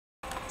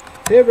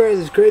Hey guys,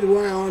 it's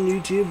CrazyWyatt on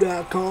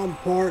YouTube.com,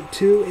 part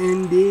 2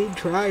 indeed,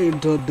 trying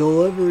to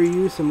deliver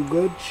you some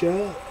good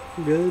stuff.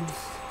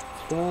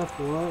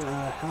 What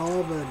a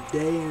hell of a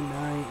day and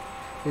night,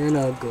 an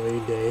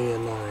ugly day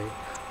and night.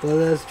 But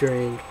let's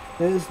drink.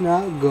 It's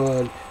not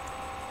good.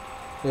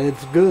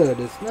 It's good.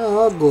 It's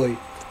not ugly.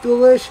 It's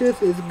delicious.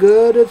 It's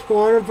good. It's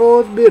wonderful.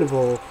 It's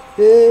beautiful.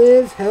 It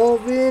is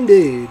healthy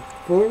indeed.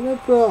 For the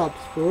props.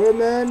 For a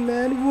man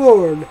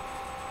award.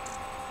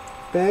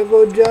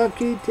 Bagel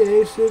junkie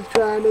tastes is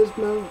trying to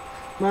smoke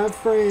my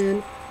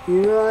friend.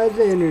 You know, it's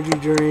energy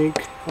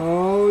drink.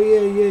 Oh yeah.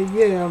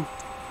 You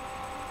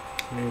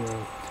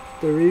know,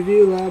 the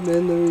review lab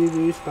in the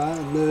review spot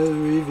in the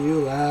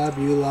review lab.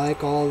 You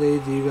like all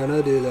these? You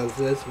gonna do those?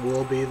 This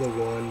will be the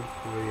one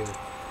for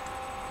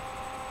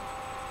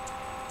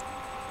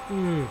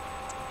you.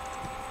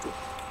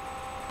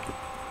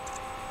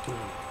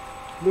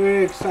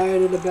 Very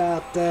excited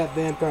about that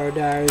Vampire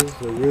Diaries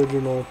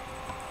original.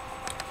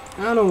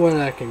 I don't know when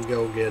I can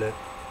go get it.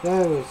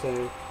 That was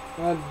saying,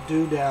 I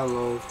do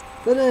downloads.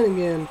 But then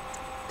again,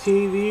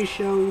 TV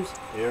shows,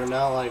 they're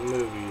not like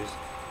movies.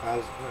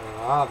 As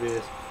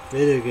obvious,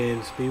 video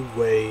games be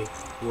way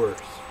worse.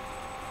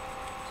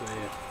 So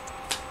yeah.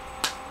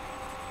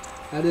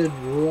 I did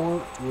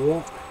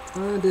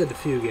a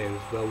few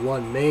games, but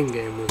one main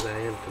game was the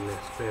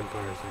Infamous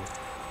Vampire thing,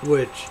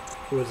 which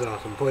was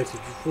awesome.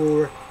 PlayStation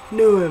 4,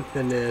 new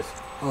Infamous,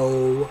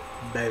 oh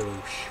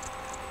boosh.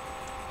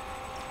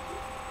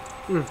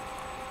 I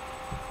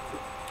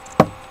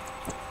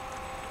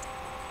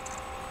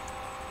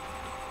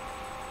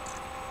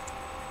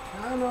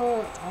don't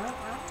know.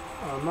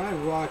 I might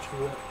watch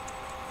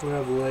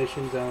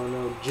Revelations. I don't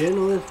know.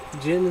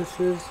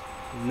 Genesis.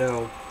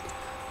 No.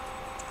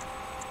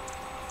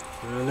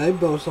 And they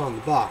both on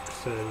the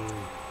box. And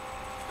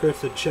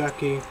Chris and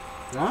Chucky.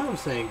 I don't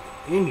think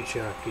any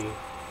Chucky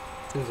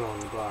is on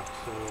the box.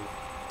 So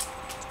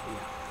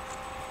yeah.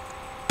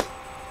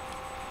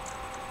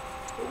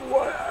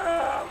 What?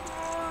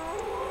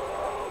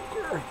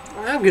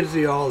 I can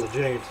see all the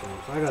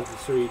chainsaws. I got the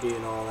 3D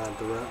and all that,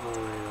 the red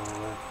and all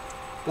that.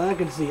 But I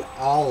can see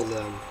all of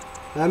them.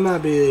 That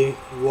might be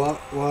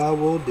what I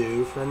will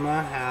do for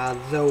my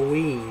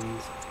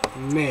Halloweens.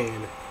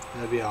 Man,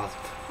 that'd be awesome.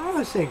 I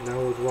always think that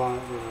was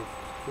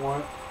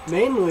what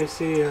mainly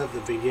see at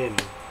the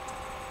beginning.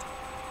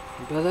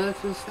 But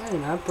that's just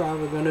saying, I'm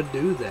probably gonna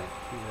do that,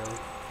 you know.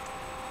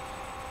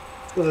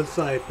 But it's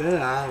like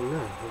that, I don't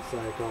know. It's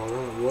like all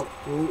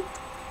that.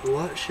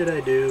 What should I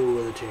do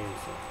with a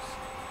chainsaw?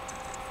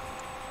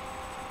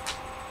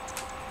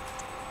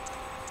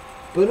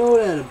 But no,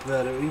 that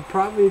better. You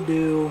probably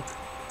do,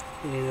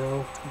 you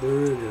know, the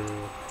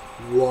original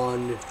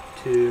 1,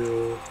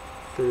 2,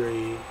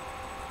 3,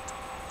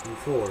 and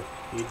 4.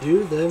 You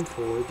do them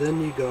 4, then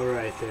you go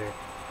right there.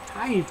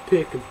 How you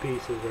picking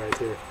pieces right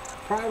there?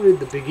 Probably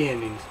the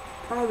beginnings,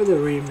 probably the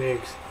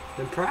remix,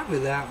 and probably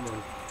that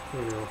one,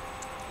 you know.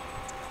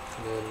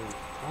 Then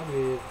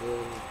probably you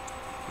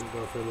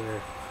go from there.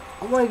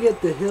 I want to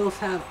get The Hills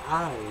Have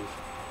Eyes.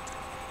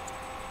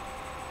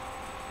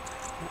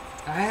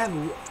 I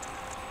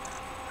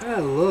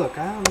gotta look.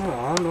 I don't know.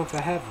 I don't know if I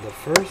have the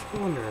first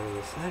one or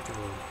the second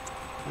one.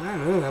 I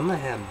don't know. I might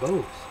have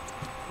both.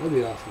 That'd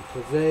be awesome.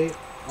 Because they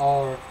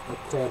are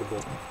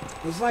incredible.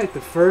 It's like the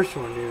first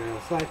one, you know.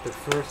 It's like the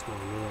first one,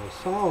 you know.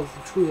 Saul's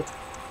the true,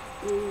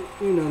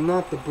 you know,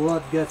 not the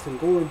blood, guts, and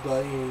gore,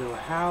 but, you know,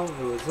 how it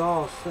was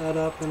all set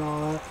up and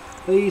all that.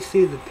 But you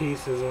see the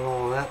pieces and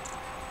all that.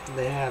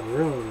 They have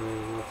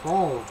ruined with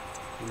all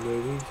the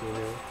movies, you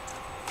know.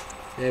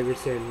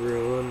 Everything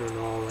ruined and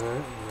all that,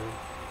 you know.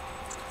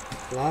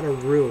 A lot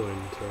of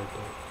ruins right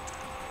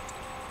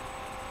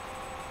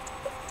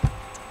there.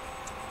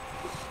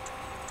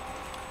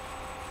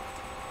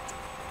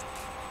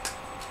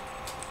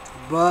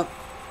 But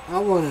I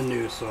want a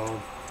new saw.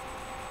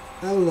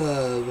 I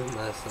love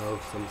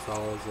myself some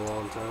saws a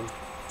long time.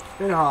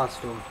 And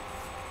hostile.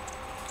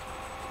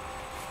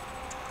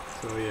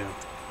 So yeah.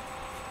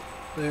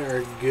 There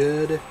are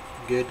good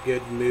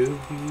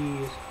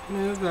movies.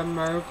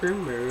 American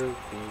movies.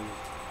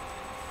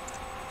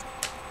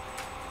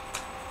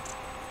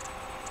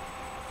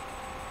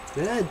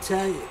 Did I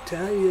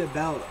tell you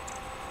about,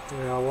 you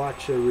know, I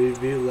watched a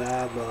review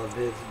lab of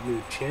his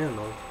new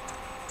channel.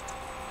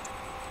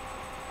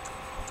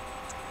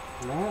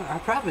 And I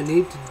probably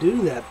need to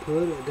do that.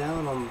 Put it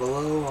down on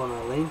below on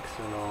the links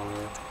and all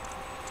that.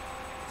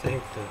 I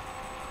think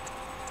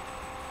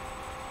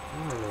I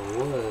don't know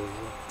what is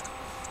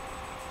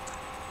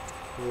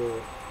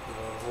it. The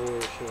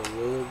horror show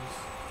lives.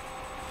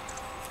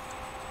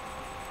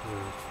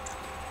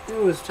 It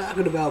was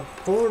talking about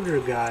Porter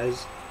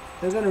guys.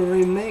 They're gonna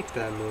remake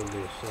that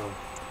movie, so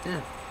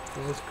yeah,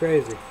 that's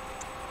crazy.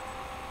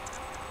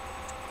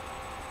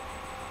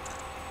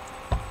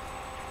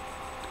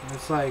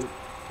 It's like,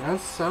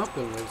 that's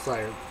something. It's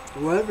like,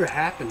 whatever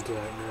happened to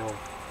that girl?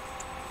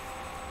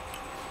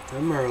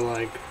 Them are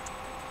like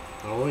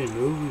the only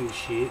movie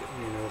she,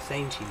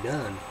 thing she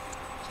done.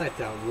 It's like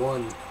that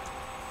one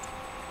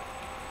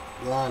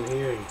blonde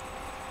hairy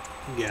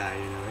guy,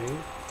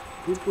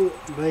 People,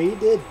 but he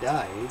did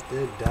die. He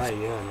did die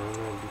young. I don't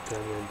know,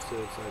 becoming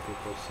suicide.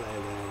 People say that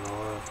and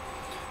all that.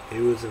 He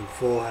was in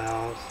Full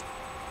House.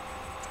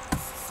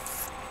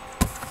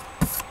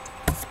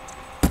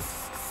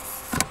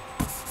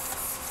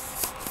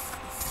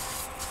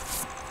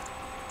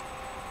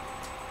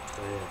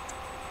 So yeah.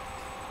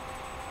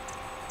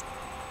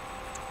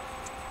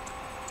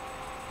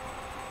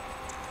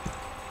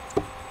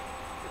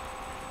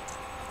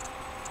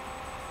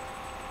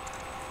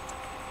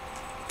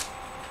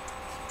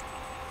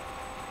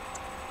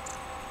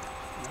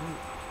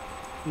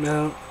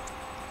 No,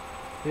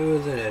 it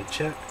was in a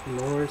Chuck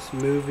Norris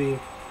movie.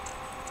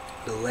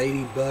 The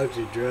ladybugs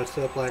who dress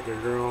up like a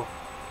girl,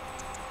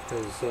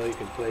 so you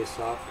can play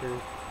soccer.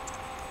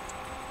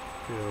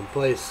 You know,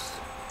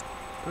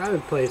 probably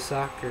play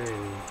soccer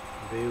and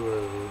be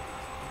with.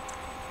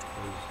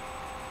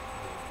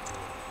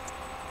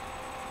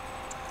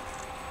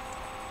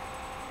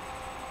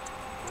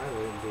 I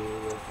would be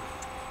with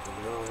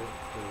a girl,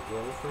 a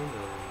girlfriend, or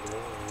a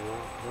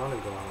girl I want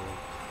to go out with.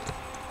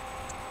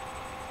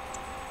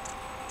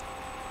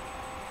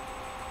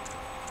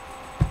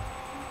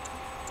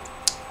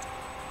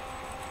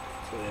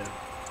 So yeah.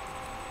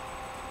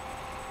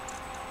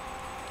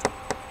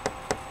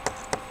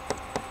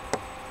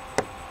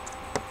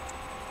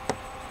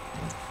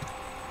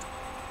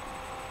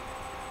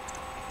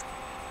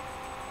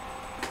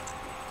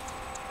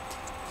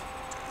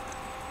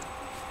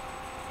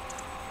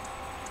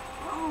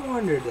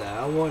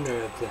 I wonder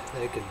if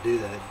they could do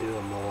that, do a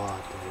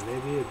latte.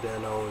 Maybe it'd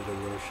been always a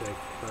real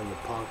shake from the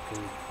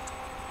pumpkin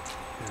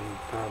and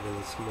probably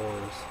the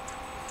s'mores.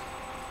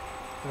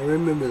 I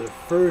remember the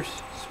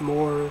first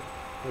s'more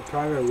that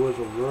probably was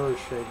a real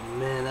shake.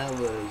 Man, that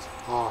was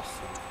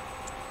awesome.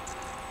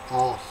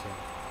 Awesome.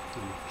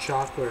 And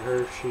chocolate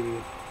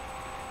Hershey,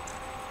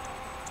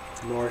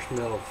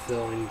 marshmallow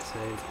filling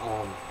things.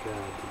 Oh my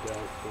god, the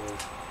guy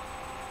was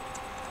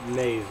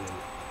amazing.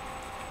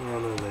 I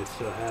don't know if they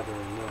still have it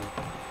or not.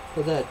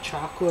 But that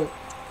chocolate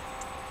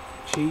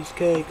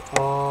cheesecake,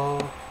 oh,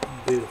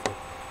 beautiful.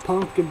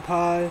 Pumpkin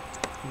pie,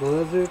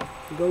 blizzard,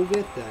 go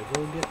get that,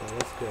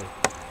 that's good.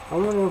 I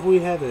wonder if we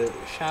have a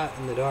shot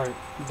in the dark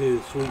to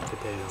do sweet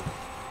potato.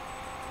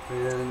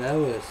 And I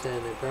would have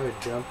said they probably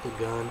jumped the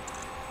gun.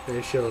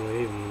 They showed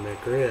me even the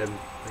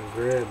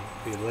grib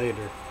be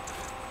later.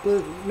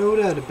 But no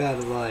doubt about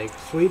it, like,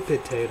 sweet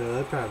potato,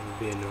 that'd probably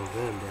be in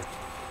November.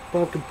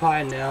 Pumpkin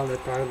pie now, they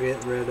probably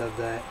get rid of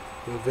that.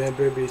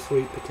 November be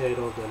sweet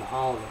potatoes and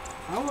holiday.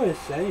 I was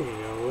saying, you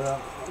know,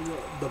 well,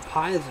 the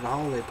pies and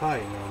holiday pie,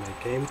 you know,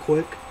 they came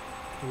quick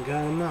and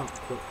got them out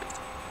quick.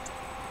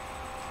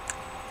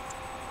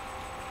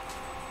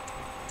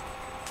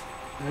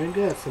 I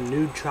got some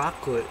new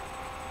chocolate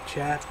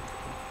chat.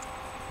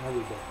 How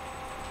we go?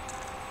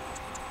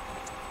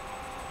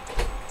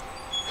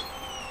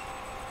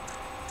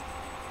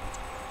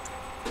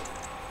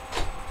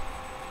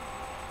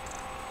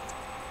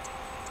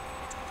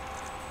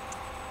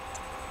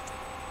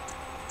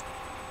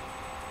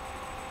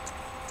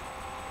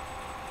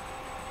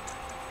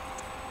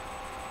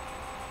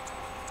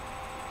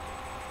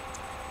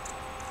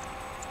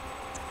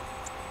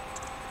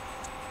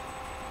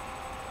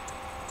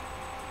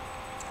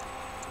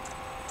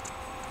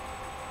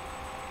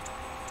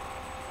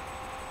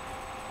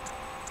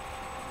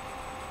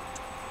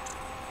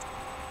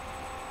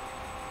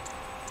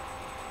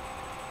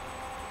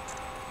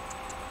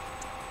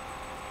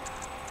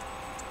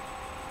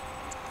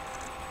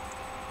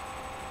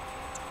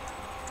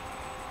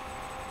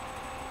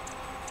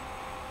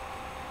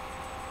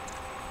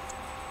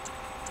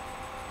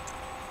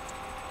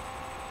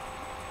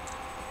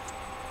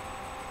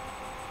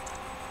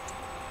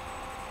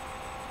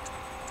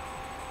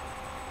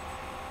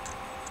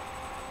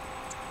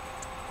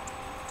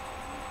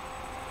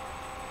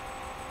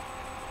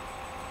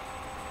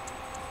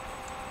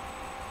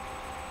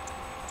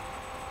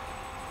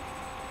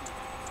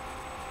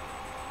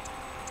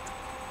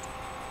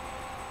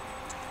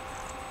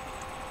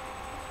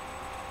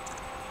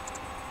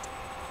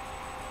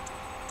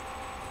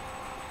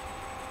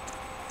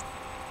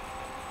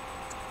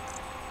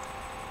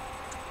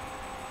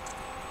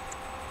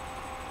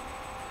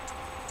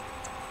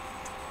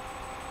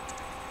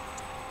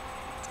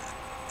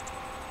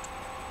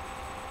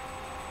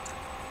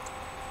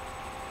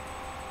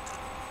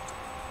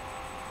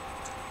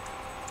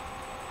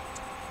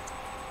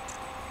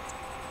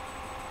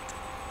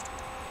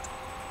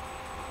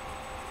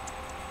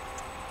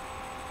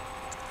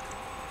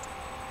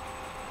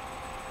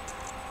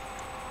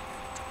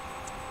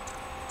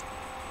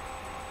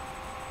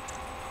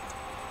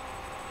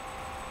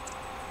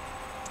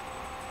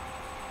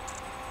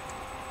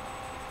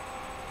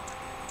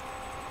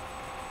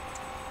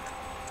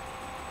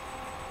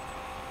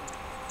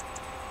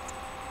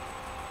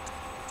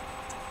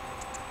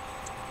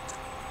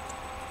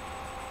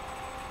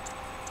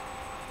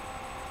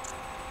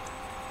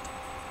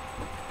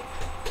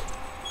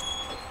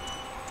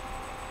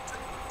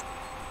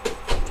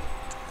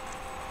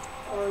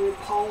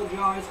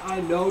 apologize.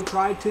 I know,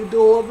 try to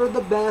deliver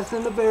the best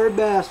and the very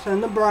best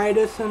and the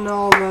brightest and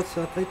all that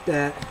stuff like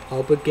that.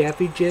 I'll put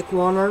Gappy Chick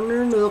one on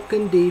their Milk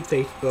Indeed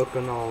Facebook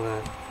and all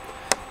that.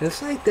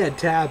 It's like that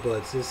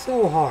tablets. It's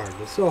so hard.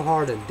 It's so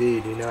hard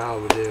indeed, you know how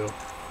we do.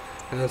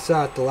 And it's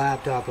not the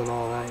laptop and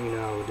all that, you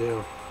know how we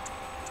do.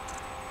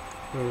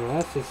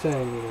 That's the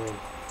thing, you know.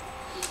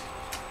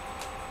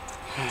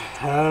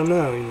 I don't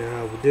know, you know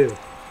how we do.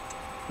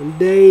 And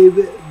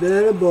Dave,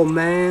 Venable,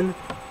 man.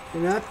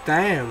 And I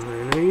fam,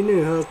 you know, you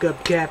need to hook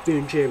up Cappy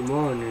and Chick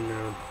 1, you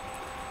know.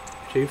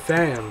 She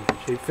fam.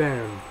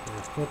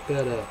 Hook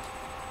that up.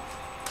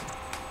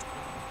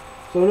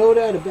 So no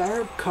doubt about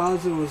her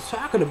cousin was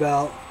talking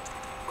about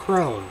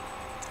Chrome.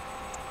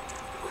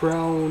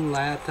 Chrome,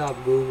 laptop,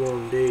 Google,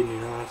 Indeed,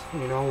 you know.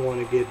 You don't want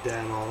to get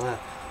that and all that.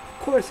 Of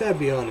course, that'd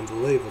be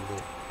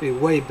unbelievable. Be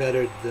way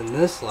better than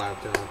this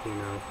laptop, you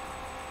know.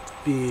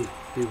 Be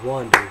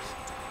wonders.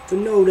 But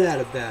no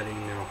doubt about it,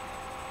 you know.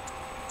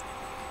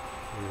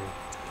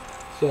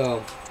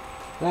 So,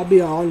 that'd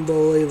be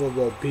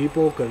unbelievable.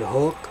 People can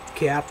hook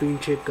Cappy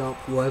Chick up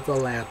with a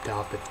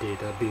laptop indeed.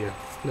 That'd be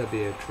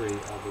a treat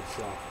of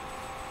itself.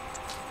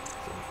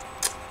 So,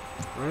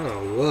 I don't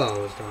know what I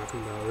was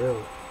talking about,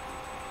 really.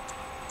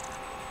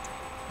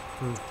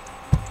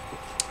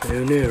 Who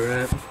knew,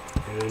 right?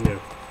 Who knew?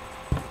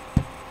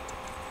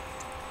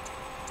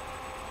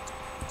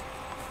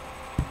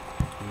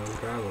 No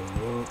problem.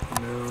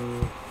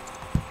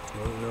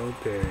 Won't know,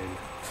 period.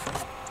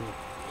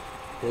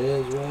 It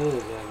is what it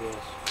is, I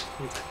guess.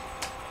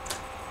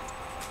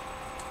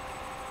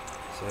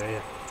 So,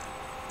 yeah.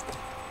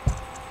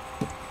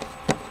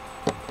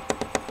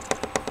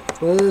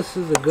 Well, this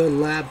is a good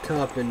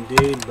laptop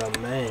indeed, but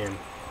man,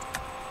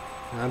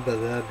 I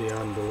bet that'd be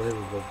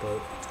unbelievable. But,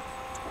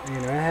 you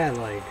know, I had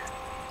like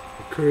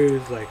a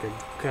Cruise, like a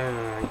kind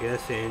of, I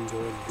guess,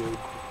 Android, Google,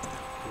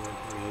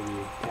 maybe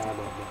a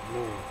tablet, but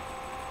man,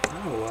 I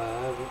don't know why I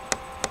have it.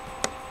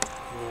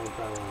 I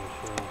probably want to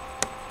show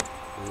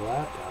the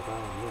laptop, I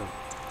don't know.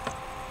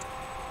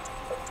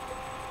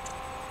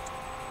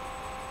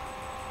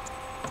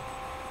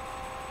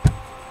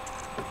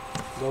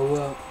 But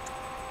well,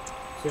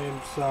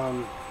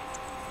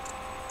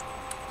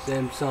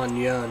 Samsung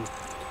Yun.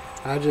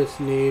 I just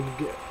need,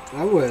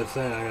 I would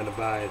say I gotta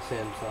buy a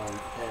Samsung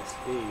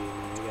SD, you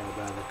know, you gotta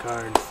buy the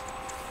cards.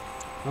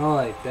 Not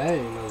like that,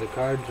 you know, the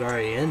card's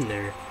already in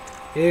there.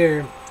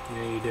 Here,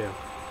 yeah, you do.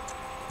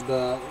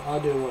 But I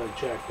do want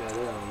to check that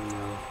out, you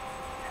know,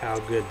 how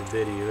good the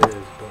video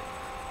is. But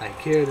like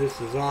here, this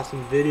is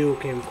awesome video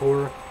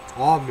camcorder,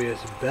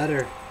 obvious,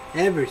 better,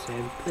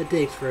 everything. It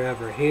takes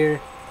forever.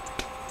 Here,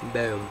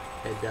 boom,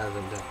 it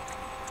doesn't do.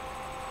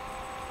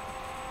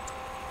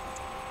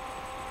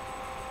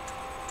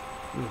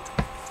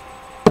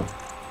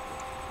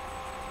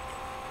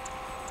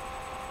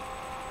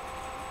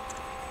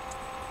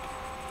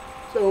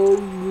 So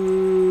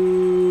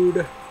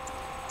good.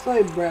 It's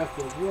like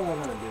breakfast. What am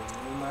I gonna do?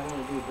 Am I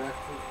gonna do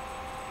breakfast?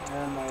 Or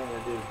am I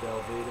gonna do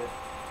Belvita?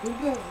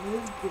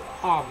 It's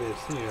obvious,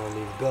 you know,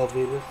 these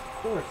Belvitas. Of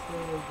course,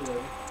 they're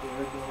good.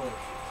 They're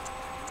delicious.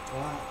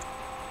 But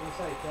it's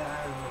like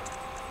that. You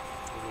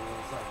know,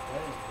 it's like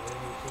that.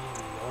 Anything,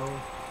 you know.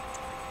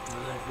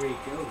 I'm not Greek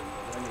yogurt,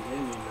 but then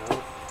again, you know,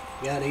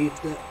 you gotta eat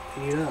up.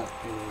 You know,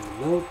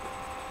 the milk.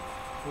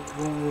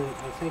 Well,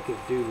 I think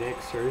it's due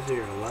next Thursday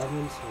or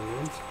 11, so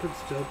it's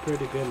still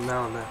pretty good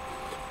amount of that.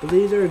 But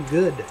these are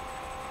good.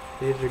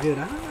 These are good.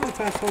 I don't know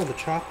if I saw the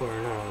chocolate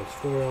or not. It's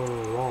 $4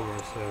 in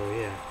Walmart, so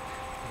yeah.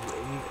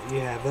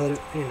 Yeah, but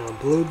you know,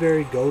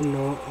 blueberry, golden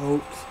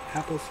oats,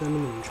 apple,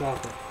 cinnamon, and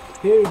chocolate.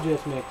 Here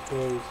just mixed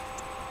berries,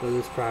 but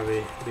this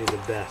probably be the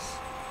best.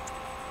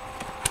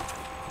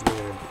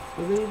 Yeah.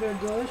 But these are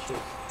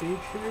delicious. Feature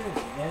and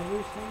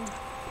everything.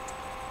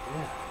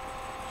 Yeah.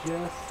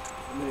 Just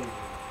amazing.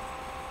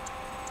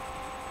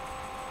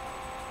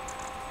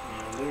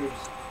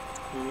 There's,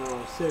 you know,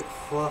 a thick,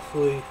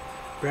 fluffy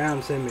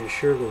brown cinnamon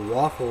sugar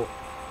waffle.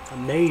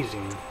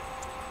 Amazing.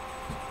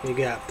 You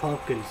got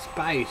pumpkin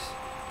spice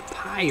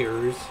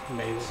pyres.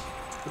 Amazing.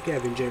 Look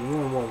at me,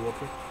 Jim. One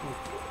whooper.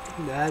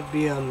 That'd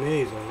be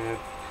amazing.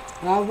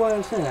 I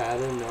wasn't saying I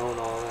didn't know and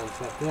all that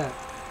stuff like that.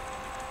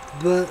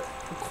 But,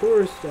 of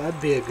course,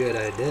 that'd be a good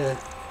idea.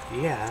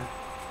 Yeah.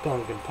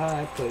 Pumpkin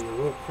pie, put your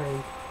whipped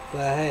cream.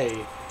 But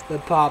hey, the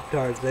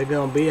Pop-Tarts, they're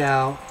gonna be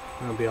out.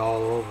 I'm gonna be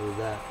all over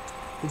that.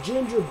 The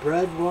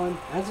gingerbread one,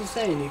 as I'm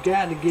saying, you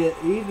gotta get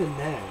even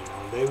that, you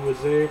know. They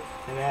was there,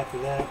 and after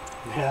that,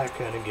 I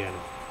couldn't get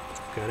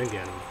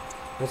them.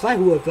 It's like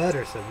with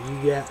butter stuff.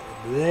 You got,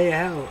 they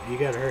out, you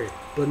gotta hurry.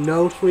 But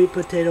no sweet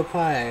potato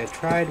pie. I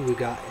tried, we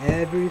got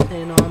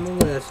everything on the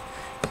list,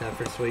 except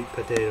for sweet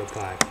potato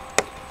pie.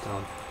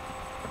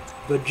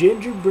 But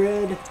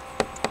gingerbread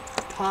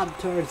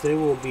Pop-Tarts, they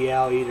will be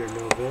out either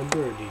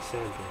November or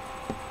December.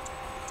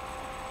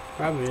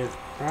 Probably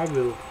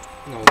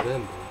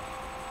November.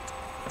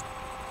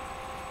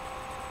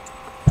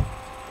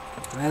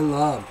 I'm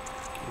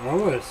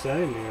gonna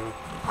say, you know,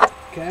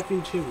 Cappy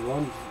Chick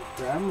 1's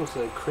almost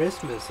like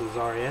Christmas is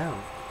already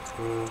out.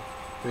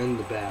 in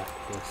the back.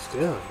 But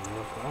still,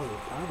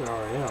 probably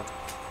already am.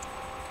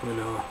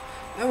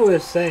 I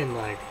was saying,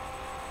 like,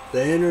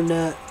 the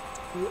internet,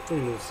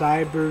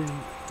 cyber,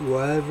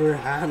 whatever,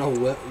 I don't know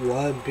what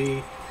would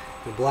be,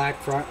 the Black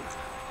Friday,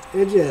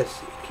 it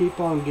just keep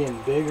on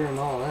getting bigger and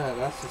all that.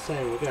 That's the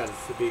same, we gotta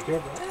be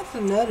careful. That's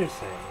another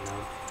thing,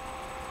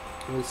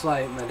 It's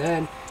like, my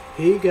dad,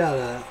 he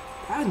got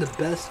probably the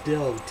best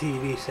deal of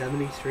TV,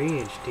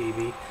 73-inch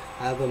TV,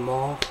 out of them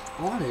all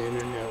on the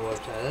internet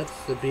website.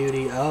 That's the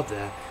beauty of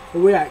that.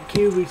 And we got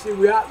QVC,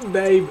 we got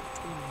Dave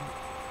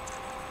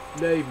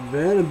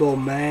Venable,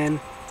 man.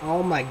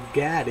 Oh my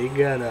God, he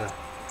gonna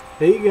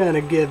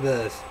give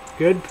us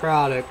good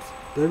products,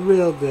 the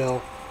real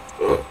deal.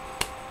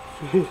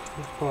 It's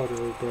part of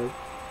it,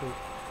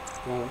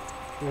 bro.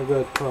 A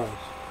good price.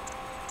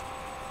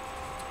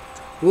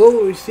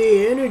 Will we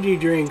see energy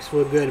drinks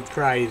with good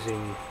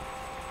pricing?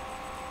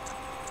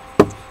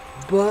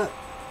 But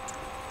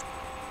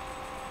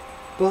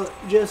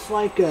just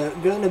like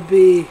gonna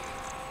be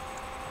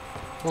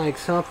like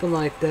something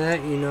like that,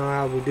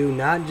 how we do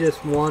not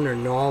just one or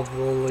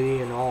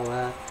novelty and all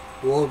that,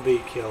 will be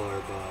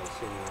Killer Buzz,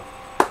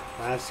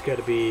 That's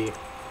gonna be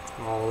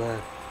all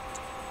that.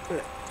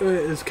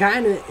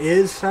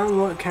 It's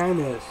somewhat kind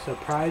of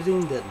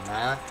surprising that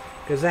not,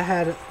 because I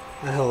had a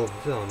hell of a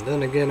film.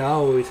 Then again, I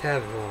always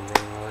have a film,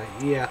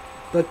 yeah,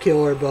 but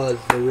Killer Buzz,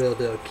 the real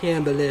deal.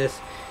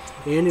 Campbell's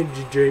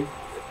energy drink,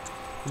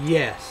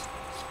 yes.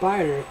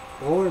 Spider,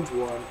 the orange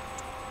one,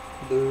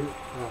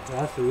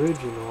 that's the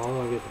original. I'm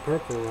gonna get the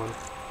purple one.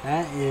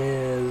 That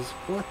is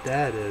what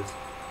that is.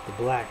 The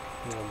black,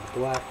 the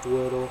Black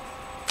Widow.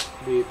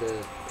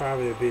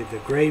 Probably be the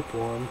grape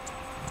one.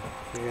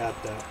 We got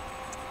the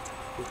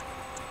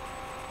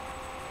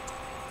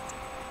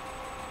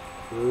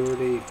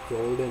Rudy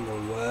Golden or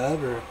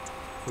whatever.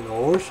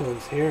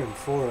 Oceans here in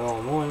Florida,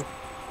 Illinois.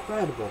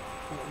 Incredible.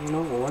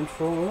 Orange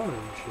for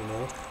orange.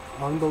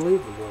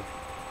 Unbelievable.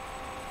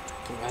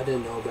 I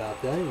didn't know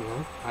about that.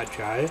 I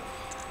tried it.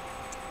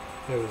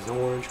 It was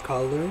orange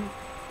coloring.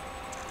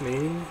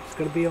 It's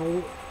gonna be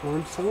an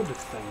orange soda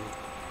thing.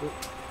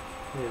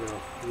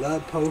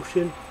 Love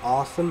potion,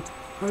 awesome.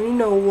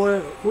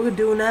 What? We're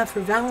doing that for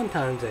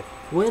Valentine's Day.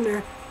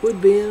 Winter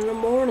would be in the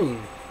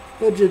morning.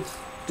 It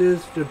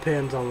just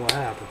depends on what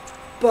happens.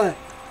 But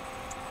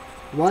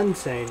one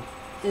thing,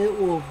 it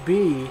will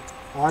be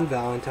on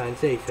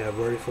Valentine's Day,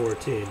 February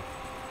 14th.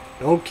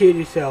 Don't kid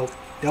yourself.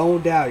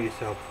 Don't doubt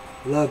yourself.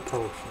 Love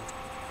potion.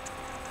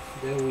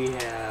 Then we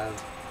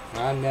have.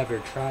 I never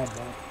tried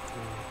that.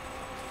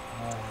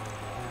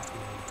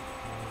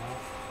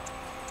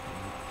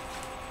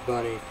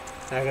 Bunny.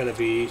 That gotta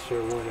be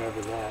Easter,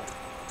 whenever that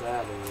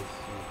is.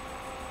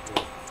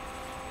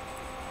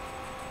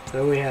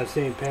 Then we have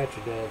St.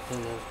 Patrick's Day,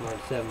 and that's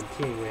March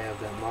 17. We have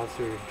that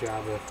Monster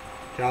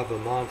Java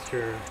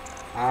Monster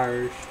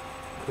Irish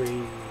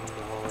cream and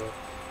all that,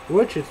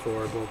 which is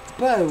horrible,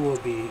 but it will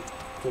be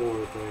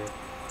forward there.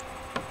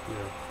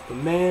 The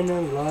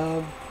Manna,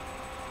 Love,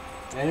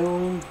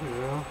 anyone,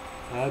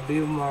 that'd be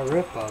my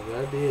rip-off.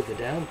 That'd be the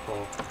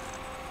downfall.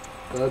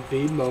 That'd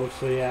be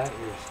mostly at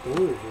your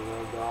stores,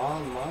 The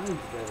online's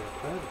been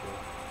incredible.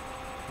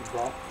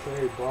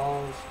 Cherry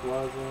balls,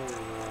 wasn't,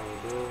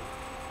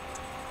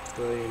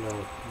 But,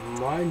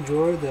 my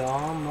enjoy the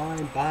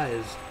online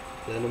buys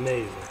been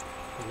amazing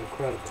and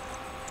incredible.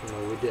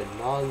 We did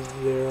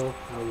Zero.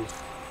 That was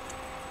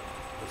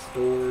the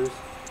stores.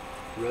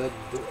 Red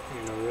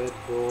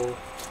Bull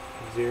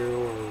Zero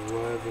or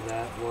whatever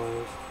that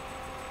was.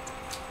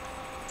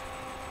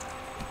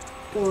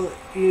 Well,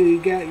 you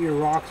got your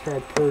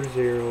Rockstar Per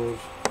Zeros,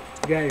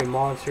 you got your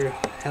Monster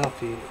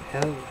Healthy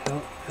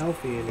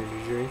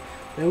Energy Drink.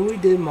 Then we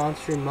did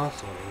Monster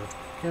Muscle,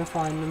 Can't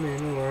find them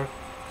anywhere.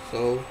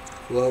 So,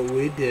 what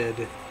we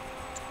did,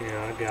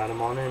 I got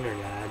them on the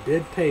internet. I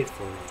did pay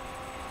for them.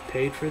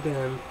 Paid for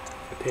them.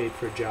 I paid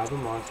for Java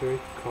Monster,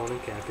 Conan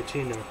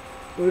Cappuccino,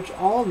 which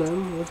all of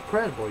them was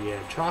incredible. You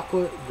had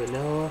chocolate,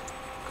 vanilla,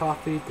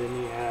 coffee, then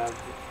you have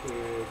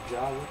your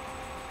Java.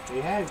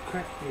 You had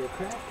your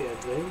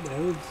crackheads, that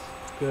was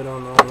good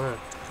on all that.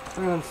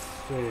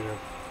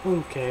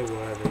 Okay,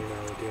 whatever,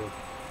 we do.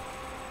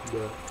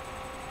 But,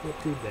 not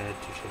too bad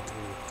to shit,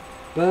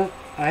 But,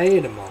 I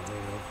ate them all,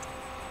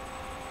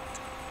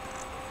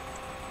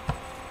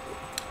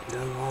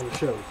 Done all the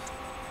shows.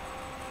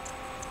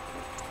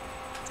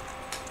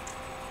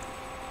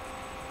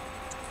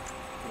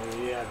 And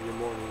you have your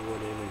morning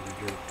wood energy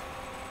drink.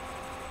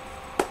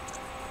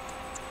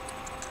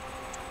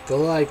 But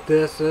like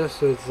this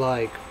is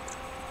like,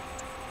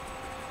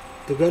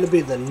 they're going to be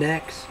the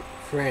next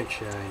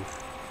franchise.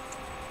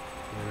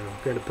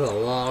 Going to put a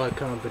lot of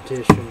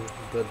competition,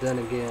 but then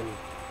again,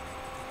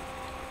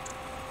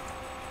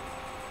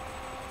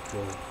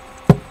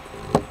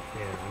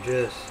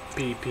 just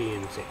BP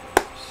and things.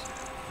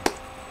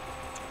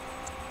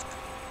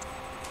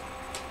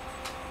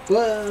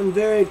 But I'm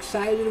very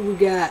excited. We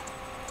got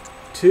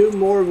two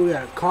more. We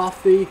got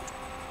coffee,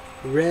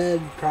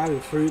 red, probably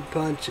fruit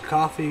punch.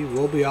 Coffee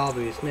will be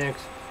obvious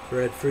next.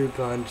 Red fruit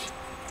punch.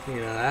 You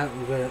know,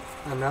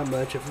 I'm not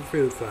much of a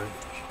fruit punch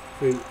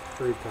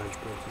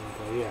person,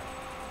 but yeah.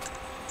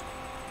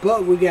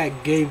 But we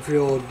got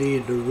Gabriel D,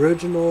 the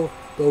original,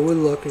 but we're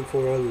looking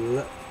for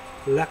a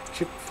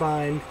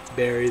electrifying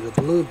berry, the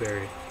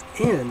blueberry.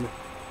 And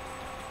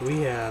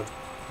we have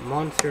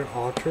Monster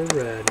Ultra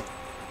Red.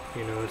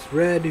 You know, it's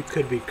red. It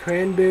could be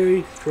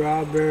cranberry,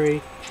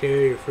 strawberry,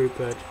 cherry, or fruit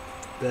punch.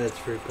 That's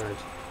fruit punch.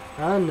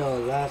 I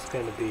know that's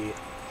gonna be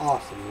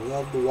awesome.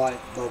 Love the white,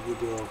 love the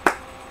blue.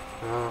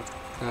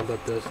 How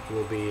about this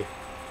will be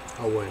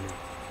a winner?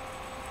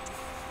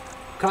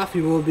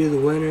 Coffee will be the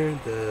winner.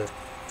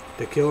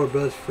 The Killer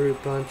Buzz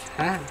fruit punch.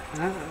 I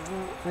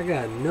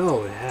gotta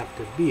know it have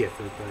to be a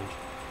fruit punch.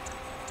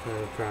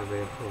 Probably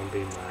won't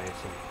be my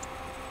icing.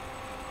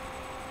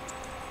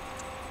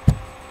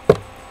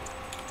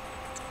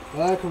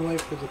 Well, I can wait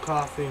for the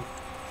coffee.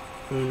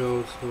 Who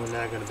knows when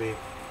that's gonna be?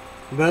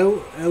 But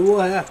it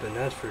will happen,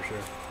 that's for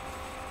sure.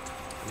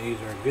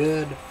 These are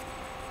good.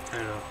 I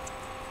know.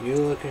 You're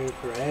looking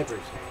for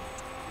everything.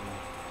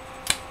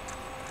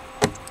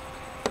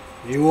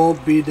 You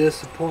won't be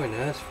disappointed,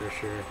 that's for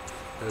sure.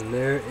 And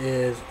there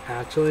is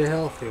actually a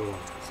healthy one.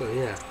 So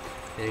yeah.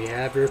 And you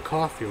have your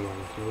coffee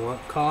ones. You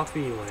want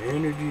coffee, you want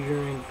energy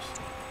drinks,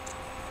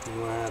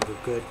 you want to have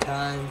a good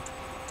time.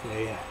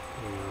 Yeah.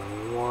 You know,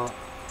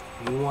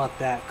 you want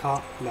that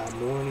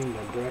morning,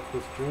 that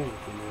breakfast drink.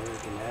 You know, you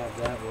can have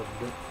that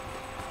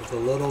with a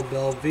little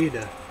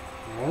Belvita.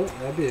 Right?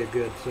 That'd be a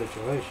good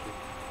situation.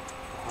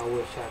 I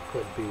wish I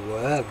could be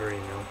whatever, you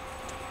know,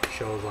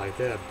 shows like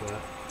that, but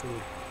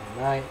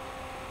tonight,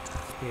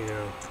 you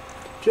know,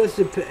 just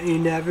you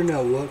never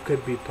know what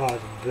could be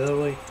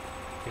possibility.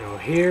 You know,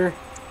 here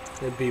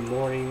it'd be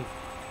morning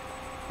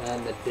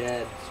and the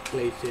Dead's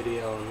Play City,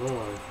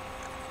 Illinois.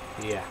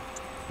 Yeah,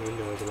 who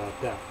knows about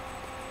that?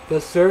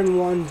 But certain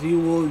ones you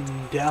will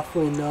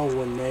definitely know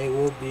when they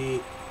will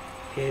be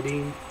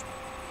hitting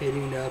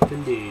up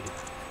indeed.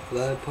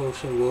 Blood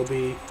Potion will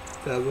be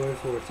February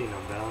 14th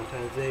on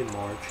Valentine's Day,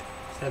 March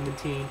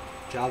 17th.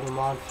 Java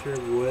Monster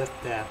with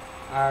that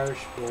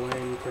Irish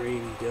blend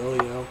cream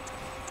dealio.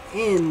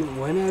 And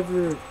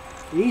whenever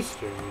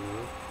Easter, you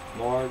know,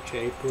 March,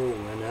 April,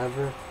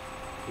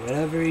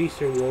 whenever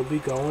Easter will be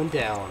going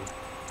down,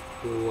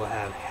 we will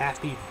have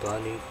Happy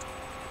Bunny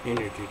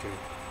energy drink.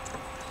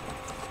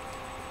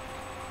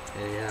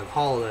 And you have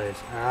holidays.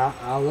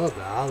 I love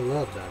that. I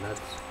love that.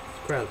 That's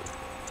incredible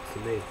to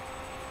me.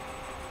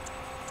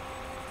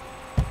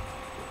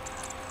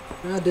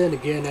 Now then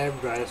again,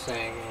 everybody's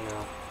saying,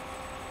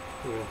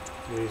 you know,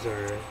 these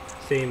are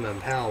theme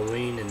of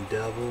Halloween and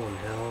devil and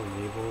hell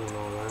and evil and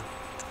all that.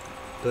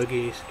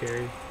 Boogie,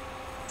 scary.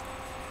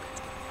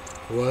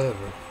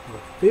 Whatever.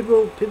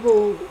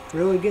 People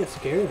really get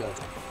scared of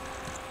it.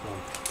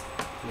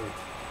 Yeah.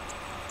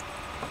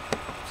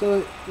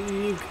 So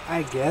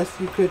I guess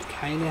you could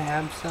kind of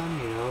have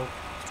some, you know,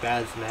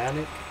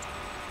 spasmodic,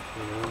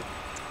 you know,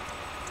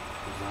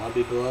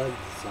 zombie blood,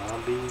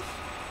 zombie ones.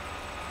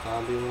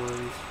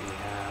 We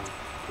have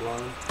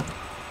blood,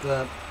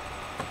 but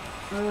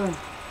I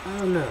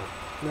don't know.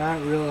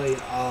 Not really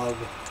of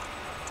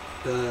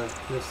the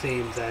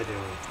themes I do.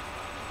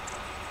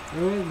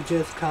 It would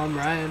just come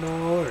right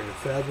on in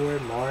February,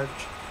 March.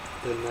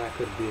 Then that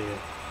could be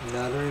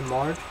another in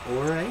March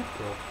or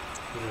April.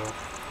 You know,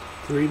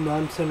 3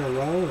 months in a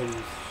row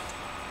and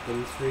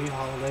then 3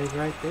 holidays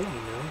right there. You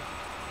know,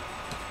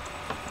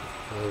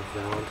 of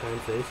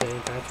Valentine's Day,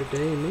 St. Patrick's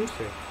Day, and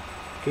Easter.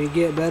 Can't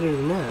get better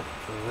than that.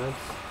 So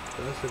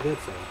that's a good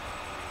thing.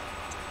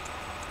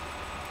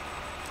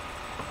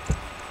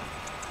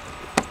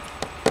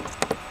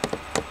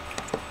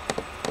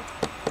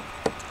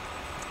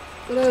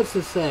 But that's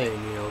the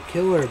same, you know,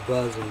 Killer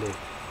Buzz and me.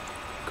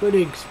 Could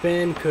you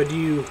expand? Could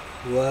you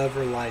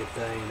whatever like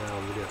that, you know,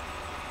 we do.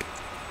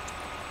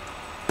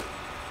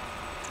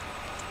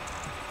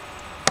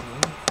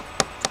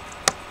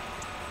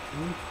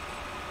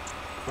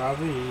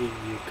 Probably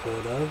you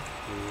could have,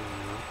 you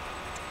know.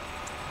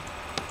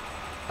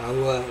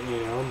 You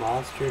know,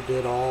 Monster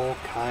did all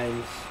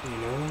kinds, you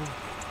know,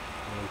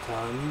 and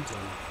tons,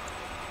 and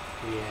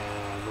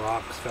yeah,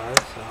 Rockstar,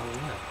 so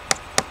yeah.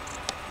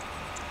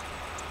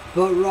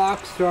 But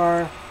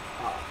Rockstar,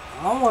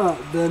 I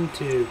want them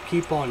to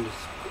keep on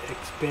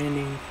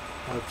expanding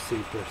of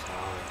Super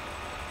Sour.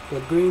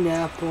 But Green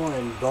Apple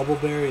and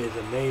Bubbleberry is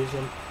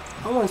amazing.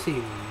 I want to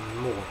see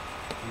more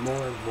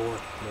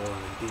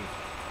indeed.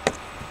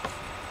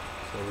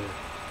 So yeah.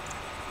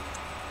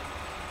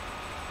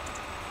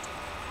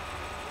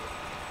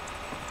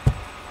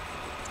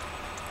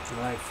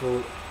 Like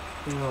for,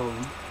 you know,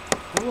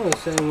 I want to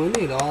say we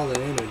need all the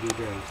energy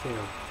drinks, you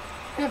know.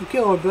 Have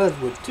Killer Buzz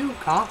with 2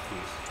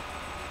 coffees.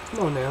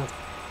 Come on now.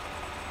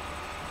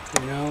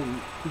 You know,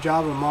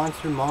 Java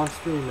Monster,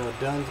 you know,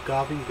 Dunn's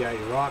Coffee, you got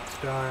your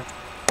Rockstar.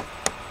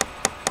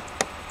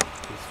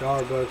 The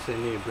Starbucks, they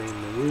need to bring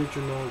the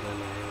original, then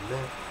they have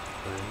that.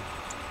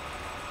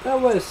 But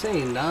that was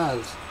saying,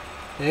 Nas,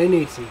 they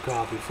need some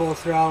coffee. Full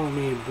Throttle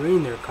need to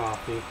bring their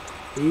coffee.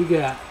 You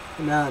got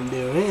Mountain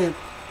Dew in,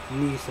 you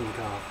need some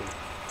coffee.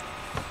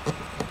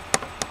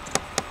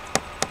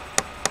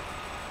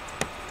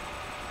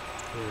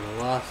 and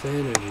a Lost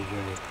Energy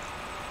drink.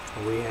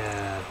 We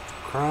have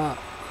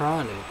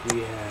Chronic.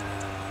 We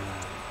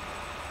have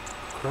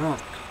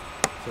Crunk.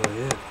 So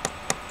yeah.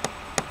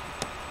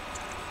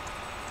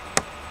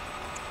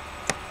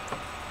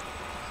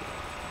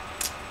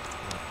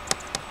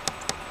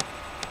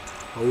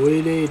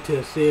 We need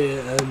to see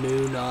a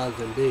new Nas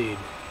indeed.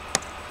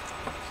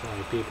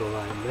 Sorry, people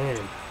like, man,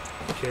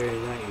 Cherry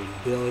Night, you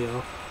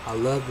dealio. I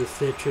love the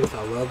citrus.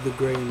 I love the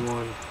green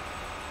one.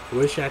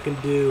 Wish I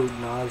could do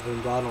Nas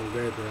and Bottle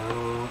Grape, but I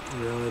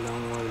really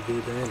don't want to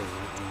do the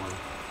internet one.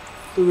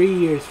 3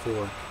 years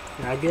for.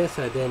 I guess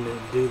I didn't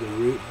do the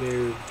Root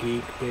Beer,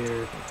 Geek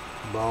Beer,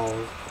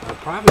 Balls. I'll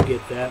probably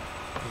get that,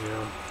 you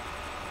know,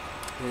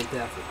 get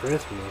that for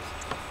Christmas,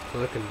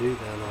 so I can do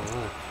that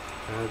online.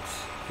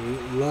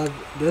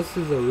 This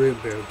is a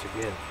root beer to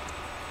get.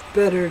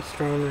 Better,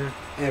 stronger,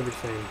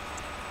 everything.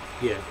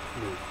 Yeah.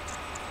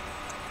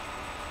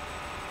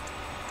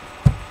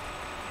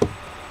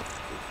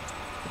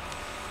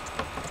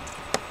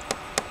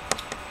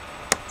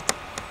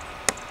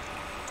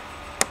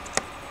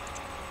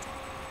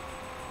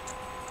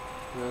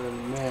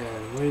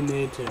 Man, we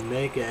need to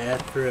make an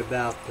effort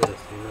about this,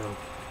 you know.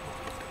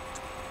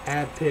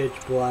 Add pitch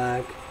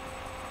black,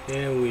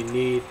 and we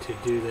need to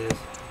do this.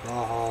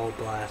 Baja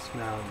Blast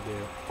Mountain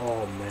Dew.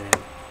 Oh man,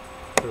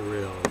 for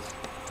reals.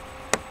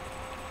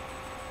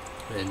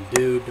 And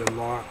do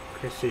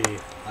democracy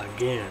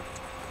again.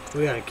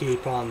 We gotta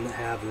keep on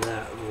having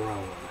that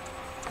rolling.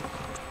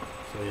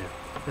 So yeah.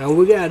 Now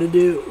we gotta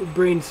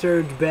bring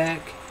Surge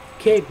back,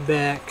 Kick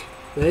back.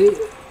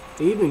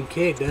 Even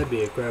Kick, that'd be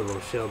a incredible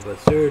show, but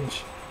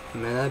Surge,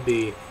 man, that'd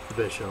be the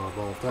best show of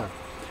all time.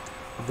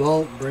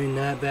 Vault, bring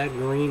that back,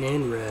 green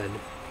and red.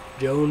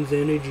 Jones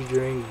Energy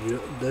Drink,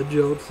 the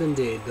Jolts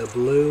indeed, the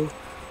blue,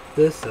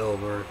 the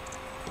silver,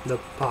 the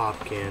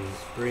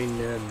Popkins, bring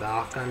them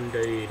back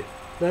indeed.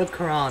 The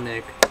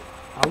Chronic,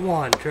 I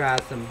want to try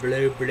some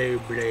blue,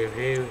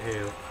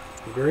 hoo.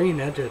 Green,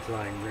 that's just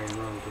like green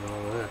rum and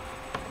all that.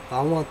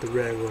 I want the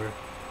regular.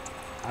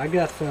 I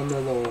got some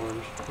of the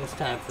orange. It's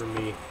time for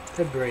me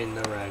to bring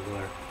the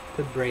regular,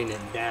 to bring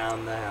it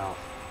down the house.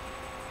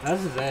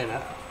 That's the thing.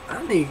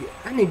 I need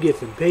to get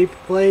some paper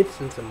plates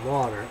and some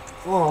water.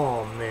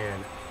 Oh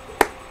man.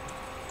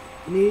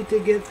 Need to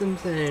get some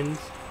things.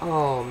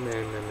 Oh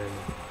man.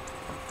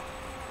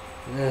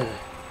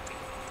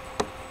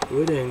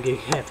 We didn't get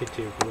Happy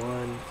Tooth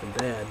 1, some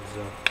bad,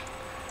 so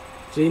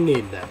she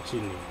need that.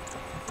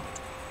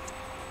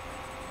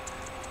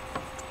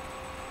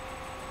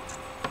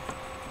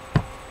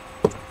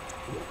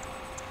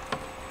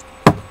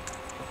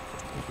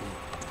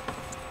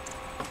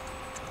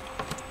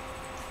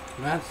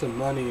 That's some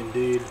money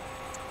indeed.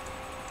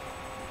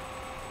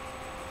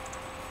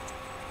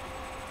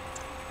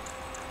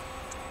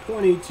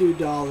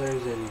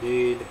 $22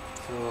 indeed.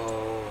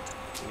 So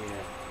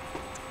yeah,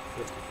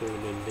 put the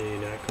food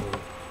indeed. I could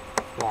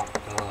walk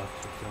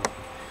dogs or something.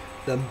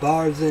 The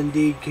bars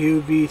indeed,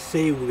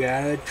 QVC. We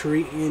got a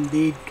treat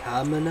indeed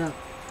coming up.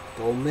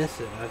 Don't miss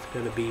it. That's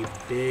gonna be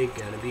big,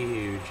 gonna be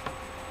huge.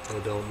 So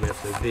don't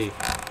miss it.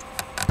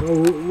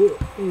 You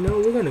know,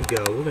 we're gonna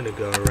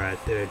go right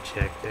there,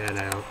 check that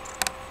out,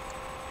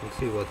 and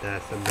see what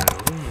that's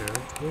about. You know,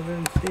 we're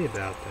gonna see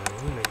about that.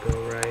 We're gonna go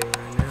right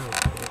now and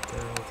see what the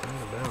hell it's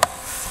that about.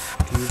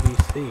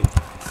 QVC.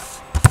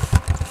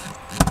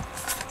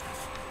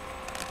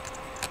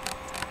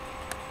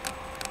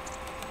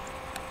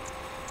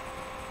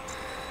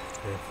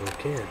 If we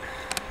can.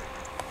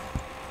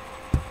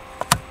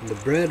 The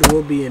bread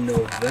will be in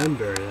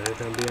November. That's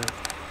gonna be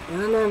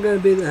not gonna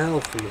be the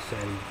healthiest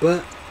thing,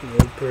 but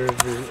we'll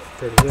preserve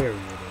it.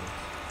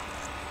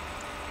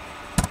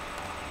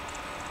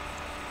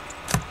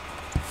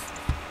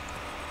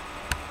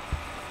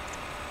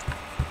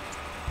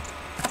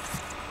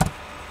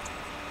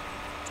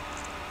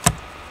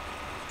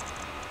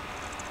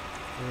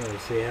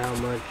 Let's see how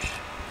much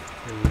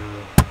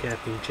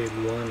Captain Chick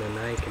 1 and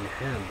I can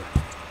have.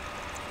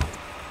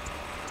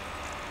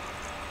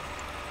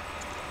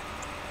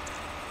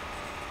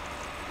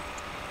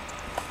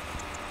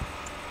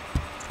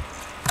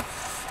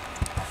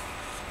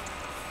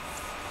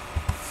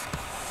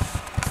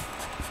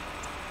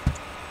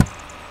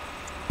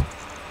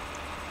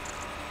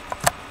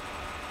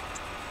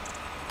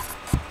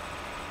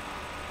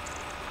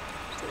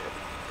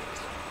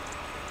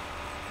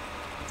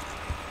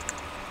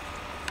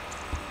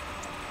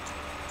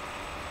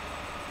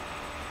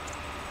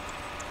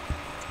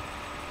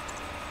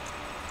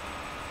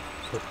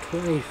 So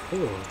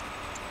 24.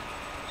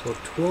 So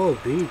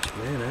 12 each,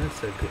 man,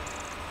 that's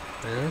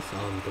that's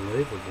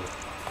unbelievable.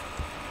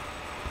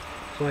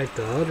 It's like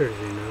the others,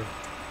 you know.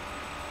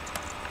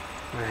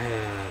 I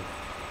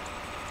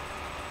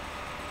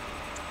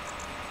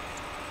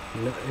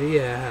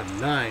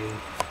have 9,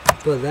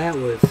 but that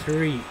was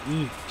 3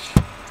 each.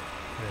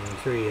 And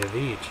 3 of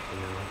each, you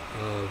know,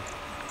 of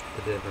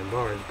the different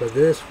bars. But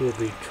this will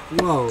be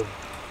 12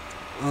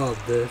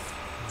 of this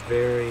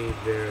very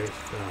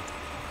stuff.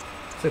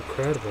 It's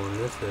incredible, and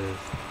this is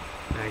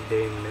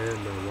backdating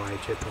them, the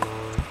white chip and all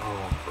that.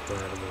 Oh,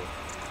 incredible.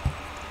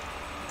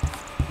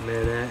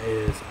 Man, that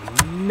is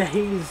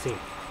amazing.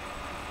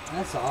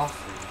 That's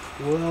awesome.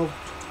 12,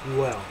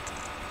 12.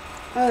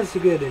 That's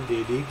good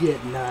indeed. You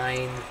get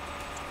 9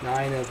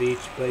 of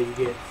each, but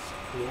you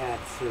had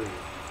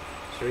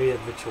 3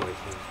 of the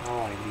choices. I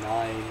like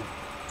 9.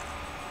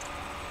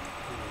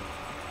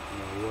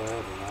 Whatever, 9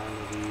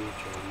 of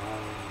each or 9.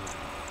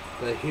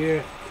 But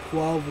here,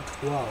 12 of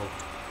 12.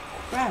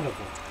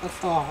 Incredible.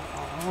 That's all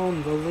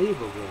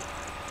unbelievable.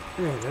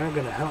 Man, they're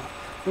gonna help.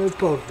 They're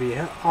supposed to be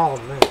oh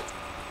man.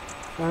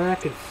 And I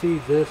can see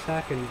this.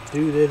 I can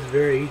do this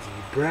very easy.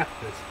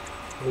 Breakfast,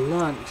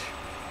 lunch,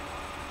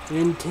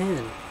 and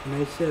 10. And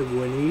they said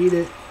when you eat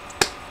it,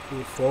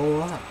 you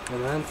full up.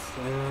 And that's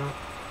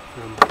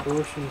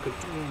portion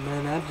control.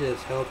 Man, that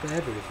just helped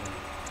everything.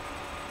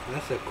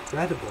 That's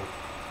incredible.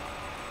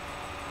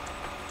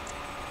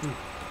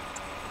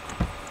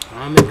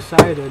 I'm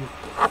excited.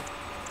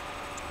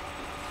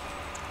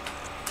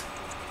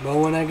 But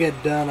when I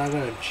get done, I'm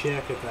going to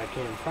check if I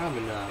can.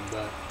 Probably not,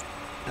 but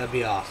that'd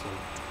be awesome.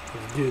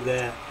 Let's do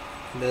that.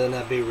 And then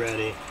I'll be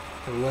ready.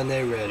 And when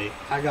they're ready,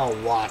 I got to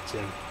watch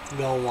them.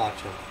 Go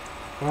watch them.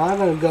 Well, I'm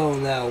going to go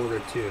in that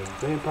order too.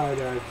 Vampire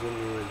Diaries in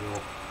the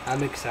original.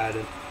 I'm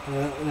excited.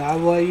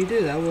 That's what you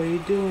do. That's what you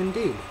do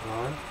indeed.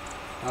 Ron.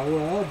 That's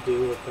what I'll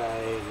do if I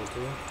able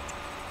to.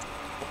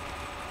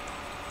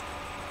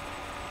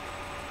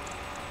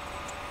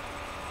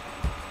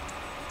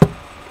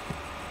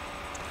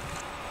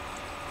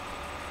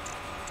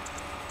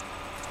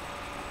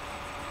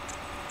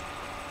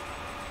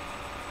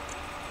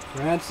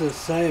 That's the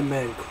same,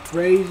 man.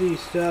 Crazy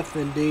stuff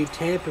indeed.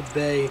 Tampa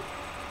Bay,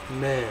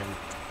 man.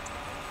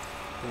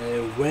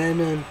 They're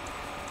winning.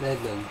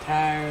 They've been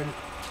tired.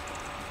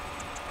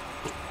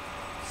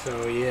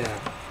 So, yeah.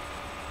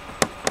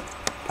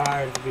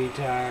 Pirates be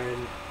tired.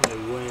 They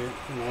win.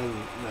 And then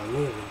the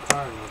losing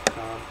Cardinals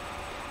come.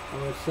 I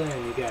was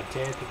saying, you got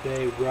Tampa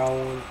Bay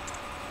rolling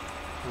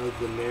of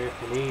the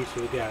American East.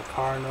 We got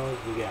Cardinals.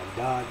 We got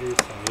Dodgers.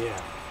 So,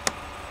 yeah.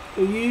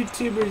 The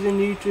YouTubers and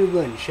YouTube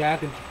and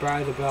shock and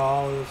surprise about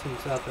all this and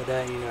stuff like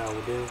that, you know how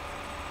we do.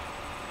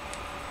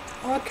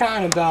 What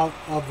kind about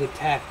of the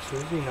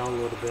Texas, you know, a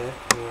little bit,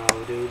 you know how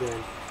we do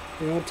then.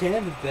 You know,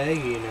 Tampa Bay,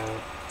 you know,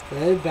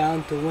 they're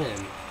bound to win,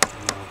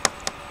 you know.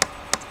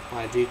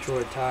 My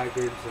Detroit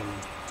Tigers and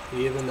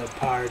even the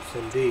Pirates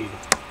indeed.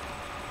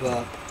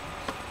 But,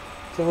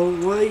 so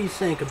what do you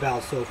think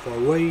about so far?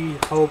 What are you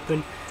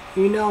hoping?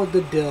 You know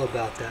the deal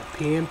about that.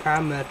 PM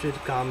Prime Message,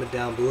 comment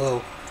down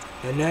below.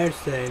 And they're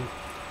saying,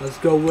 let's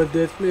go with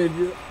this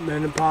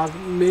menopause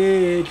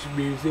Midge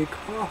music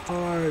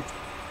hard.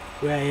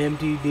 We got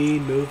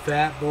MTD, Move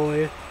Fat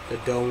Boy, the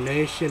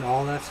donation,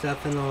 all that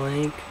stuff in the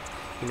link.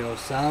 You know,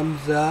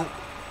 thumbs up,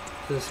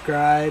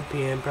 subscribe,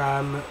 PM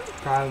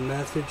private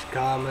message,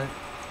 comment.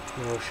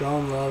 You know, show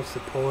them love,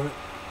 support,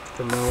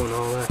 promote and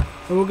all that.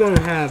 And we're gonna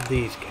have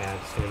these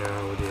cats, you know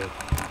how we do.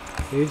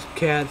 These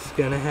cats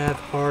gonna have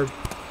hard,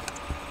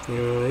 you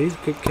know, these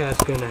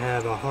cats gonna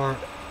have a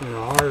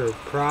harder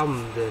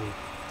problem than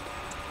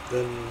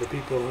the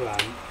people who I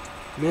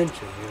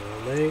mentioned. You know,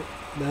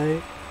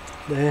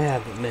 they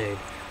have it made.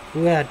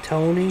 We got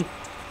Tony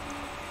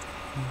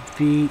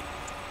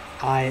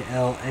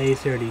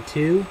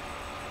VILA32,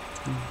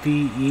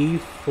 VE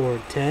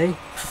Forte.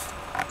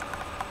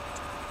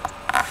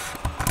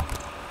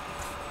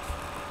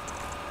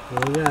 We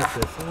got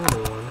this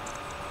other one,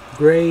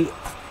 Great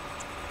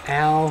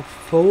Al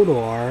Photo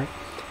Art.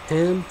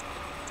 Him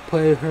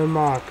play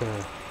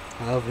harmonica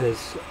of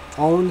his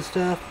own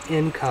stuff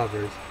in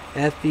covers.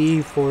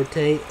 FE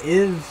Forte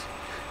is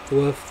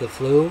with the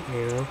Flu,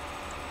 you know.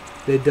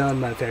 They done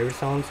my favorite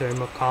song, Sarah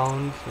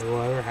McCollins or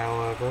whatever,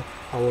 however,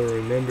 I Will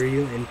Remember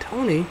You. And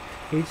Tony,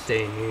 he's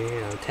saying,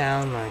 you know,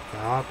 town like the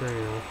opera,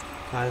 you know,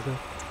 classic.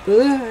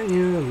 But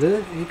you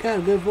know, he got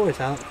a good voice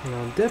out, you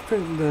know,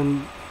 different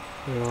than,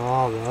 you know,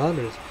 all the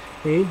others.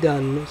 And he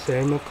done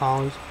Sarah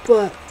McCollins,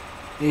 but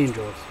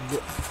Angels,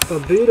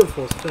 but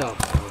beautiful stuff.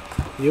 So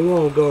you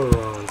won't go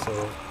wrong.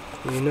 So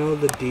you know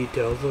the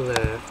details of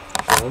that.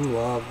 Show them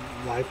love,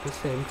 like the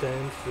same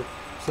things.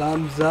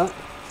 Thumbs up,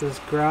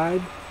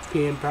 subscribe,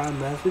 PM prime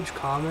message,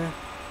 comment.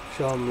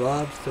 Show them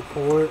love,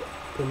 support,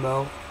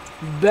 promote.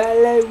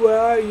 Ballet, where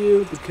are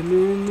you? The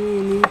community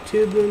and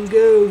YouTube and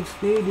ghosts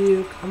need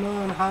you. Come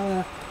on,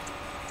 holla.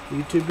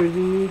 YouTubers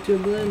and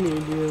YouTube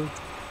need you.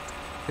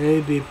 And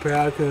he'd be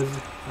proud because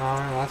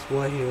that's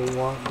what he would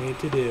want me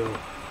to do.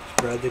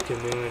 Spread the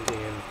community,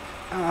 and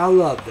I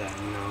love that,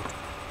 you know.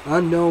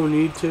 Unknown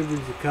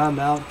YouTubers to come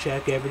out,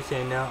 check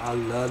everything out. I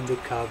love the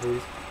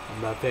covers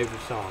of my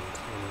favorite songs,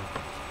 you know.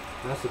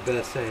 That's the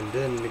best thing.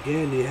 Then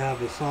again, you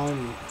have a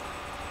song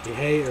you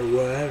hate or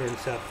whatever and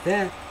stuff like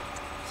that.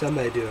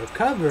 Somebody do a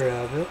cover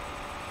of it,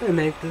 they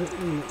make they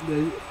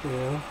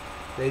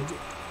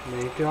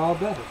make it all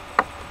better.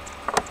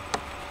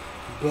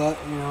 But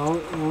you know,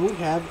 when we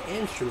have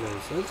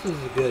instruments, this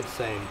is a good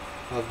thing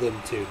of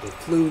them too. The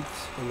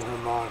flutes and the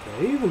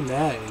harmonica, even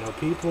that, you know,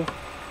 people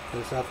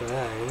and stuff like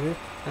that. And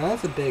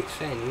that's a big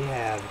thing. You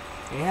have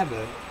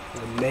a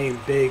main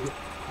big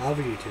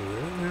other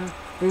YouTuber.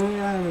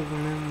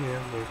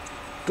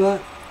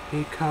 but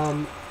he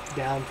come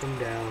down from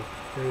down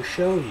to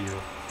show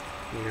you,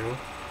 you know,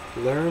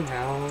 learn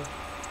how,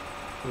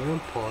 you know,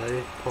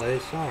 play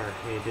star.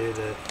 He did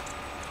the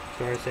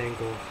Star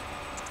Spangled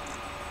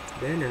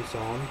Banner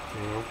song,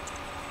 you know,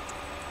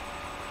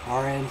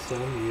 our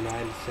anthem,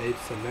 United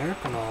States of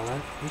America and all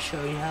that. He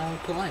show you how to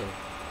play it.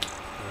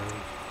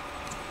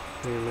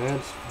 And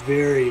that's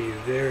very,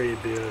 very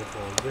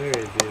beautiful, very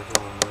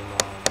beautiful.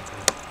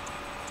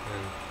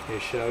 And he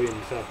show you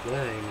stuff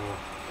there, you know.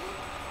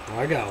 Well,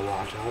 I gotta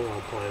watch it. I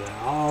wanna play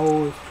that. I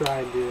always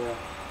try to do that.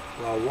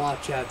 Well,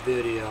 watch that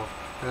video.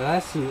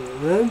 And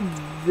those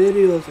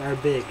videos are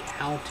big.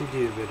 How to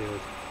do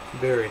videos,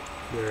 very,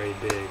 very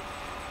big.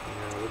 You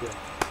know.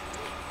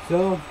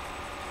 So,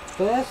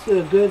 but that's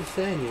a good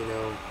thing, you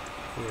know.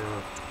 You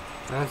know,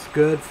 that's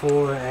good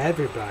for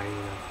everybody.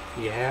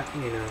 You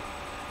know,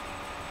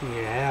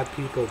 you have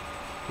people,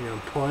 you know,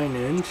 playing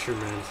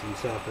instruments and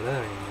stuff like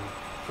that. You know,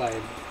 like,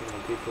 you know,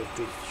 people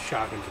be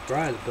shocked and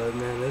surprised. But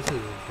man, this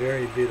is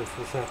very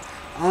beautiful stuff.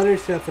 Other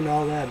stuff and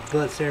all that.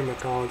 But Sarah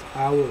McCollins,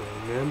 I will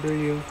remember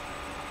you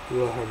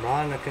with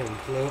harmonica and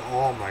flute.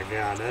 Oh my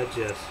God, that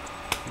just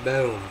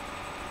boom.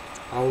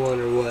 I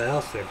wonder what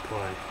else they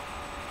play.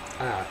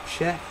 I gotta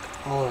check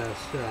all that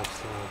stuff.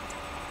 So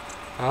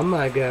I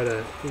might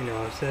gotta, you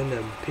know, send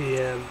them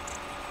PM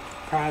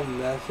private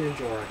message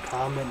or a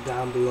comment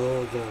down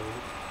below the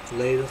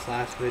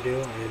last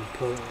video and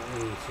put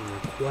in some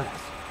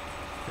requests.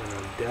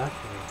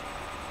 Definitely.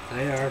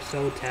 They are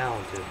so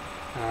talented.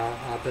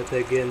 I bet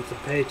they're getting some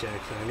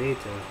paychecks. I need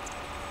to.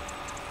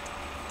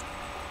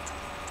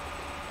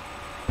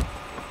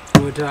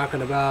 We're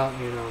talking about,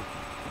 you know,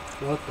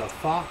 what the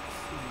fox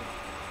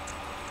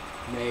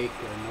make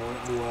or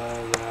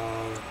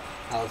whatever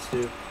else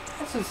do.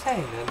 That's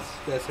insane.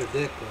 That's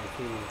ridiculous.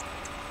 You know.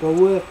 But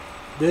with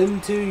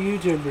them two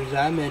YouTubers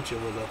I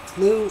mentioned with a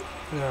flute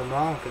and a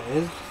harmonica,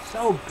 it's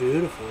so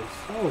beautiful. It's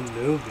so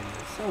moving.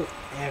 It's so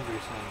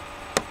everything.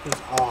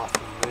 It's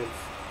awesome.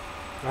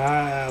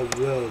 I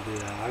will do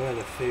that. I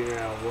gotta figure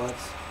out what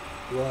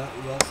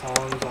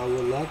songs I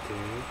would love to.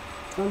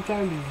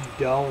 Sometimes you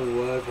don't,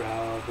 whatever,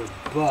 however,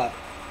 but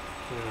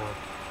you know,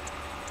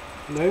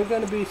 they're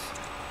gonna be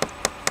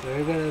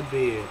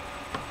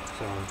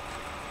some.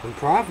 And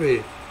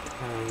probably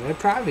they've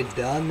probably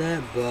done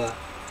that, but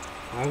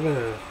I'm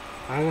gonna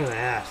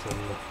ask them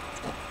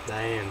the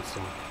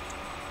answer.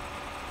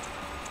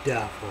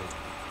 Definitely.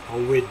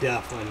 Oh, we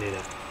definitely need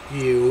a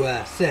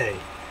USA.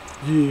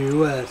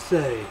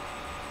 USA.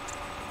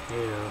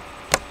 You know.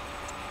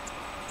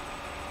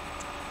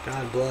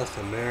 God bless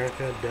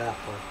America,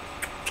 definitely.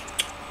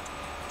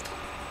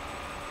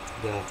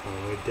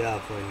 Definitely, we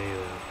definitely need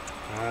that.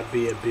 That'd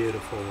be a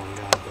beautiful one,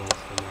 God bless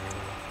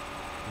America.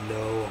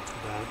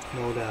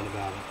 No doubt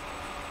about it.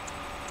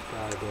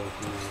 God bless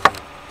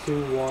America.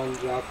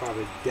 2-1, y'all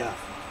probably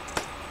definitely.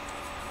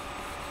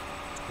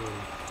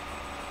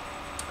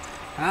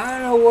 I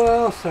don't know what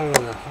else I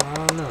don't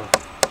know.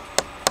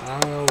 I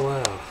don't know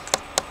what else.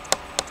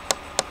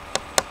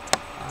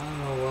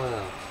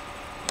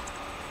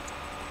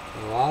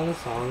 A lot of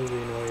songs, you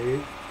know,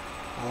 you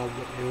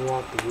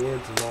want the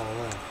words and all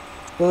that.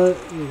 But,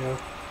 you know,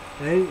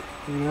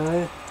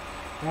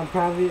 I'll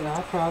probably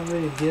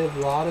give a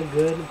lot of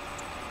good,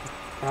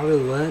 probably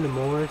Lynn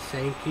Moore,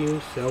 Thank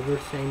You, Silver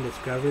Stain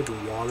Discovery, The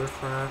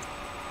Waterfront,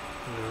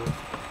 you know,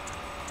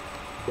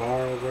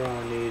 Bar Over,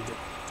 I Need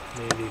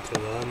You to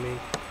Love Me,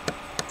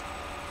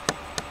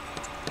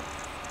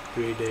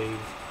 3 Days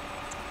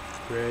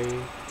Gray,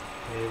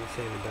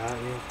 Everything About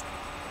You.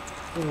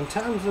 You know, in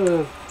terms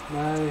of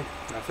my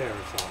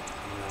favorite song,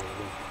 you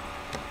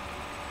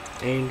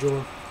know,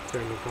 Angel,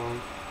 Sarah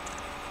McCollins.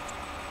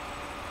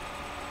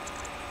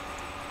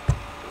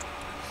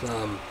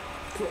 Some,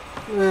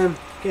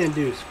 can't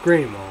do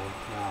Screamo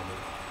album,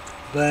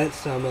 but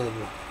some of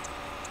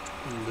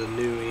the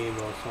new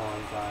emo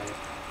songs I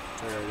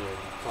heard in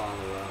Song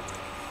of Love.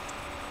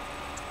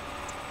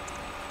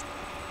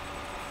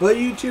 But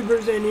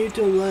YouTubers and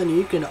YouTube Land,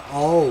 you can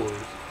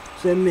always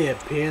send me a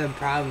PM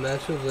private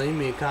message, leave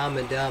me a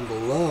comment down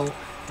below,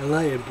 and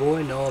let your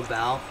boy know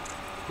about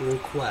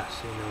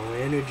requests. You know,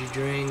 energy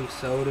drink,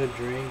 soda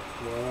drink,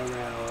 whatever,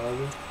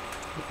 however.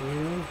 You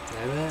know,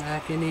 maybe I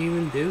can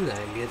even do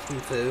that. Get some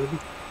food,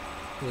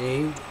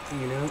 and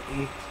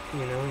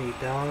eat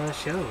that on a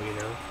show. You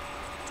know,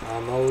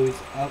 I'm always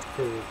up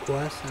for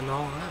requests and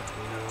all that.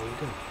 You know, we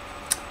do.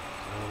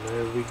 So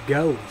there we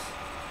go.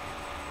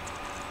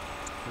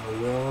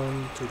 I'm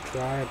willing to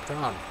try a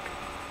product.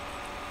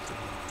 So,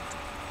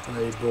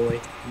 hey boy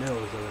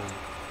knows about it.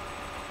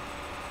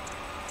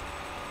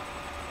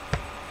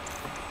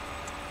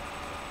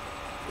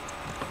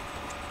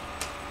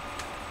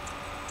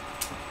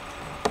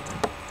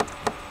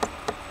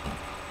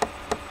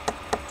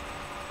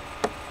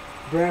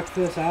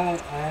 Breakfast, I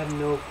have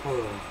no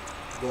clue.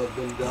 But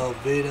the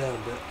Velveeta,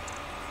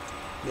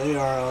 they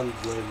are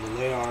unbelievable.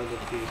 They are the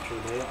future.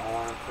 They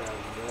are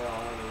incredible. They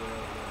are the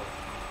real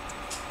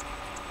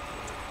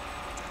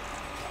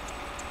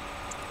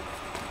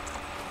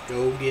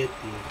deal. Go get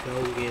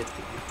these.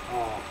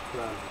 Oh,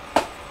 crap.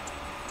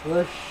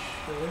 let's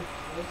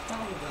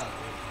talk about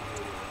making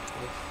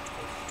videos.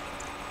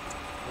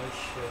 Let's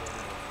share.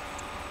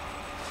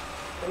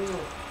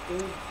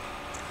 Good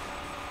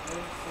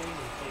everything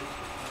in case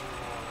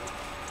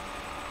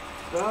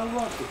you don't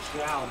want the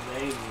chow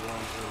made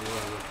ones or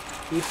whatever.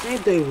 You think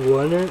they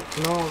wouldn't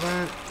and all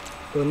that,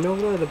 but know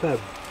what about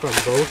from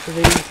both of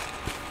these?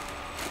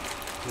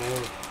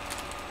 Yeah.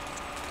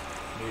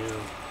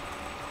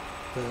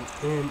 The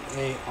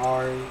N-A-R-U-C-A-N.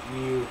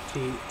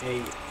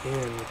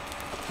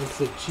 It's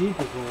the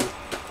cheapest one.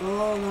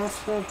 Oh, that's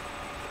the...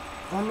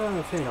 I'm not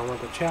a fan. I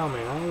want the chow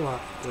mein. I don't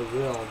want the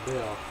real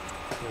deal.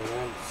 And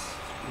that's...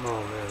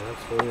 Oh man,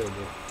 that's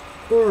horrible.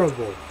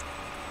 Horrible.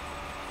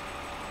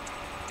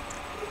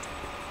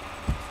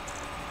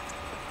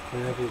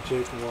 Happy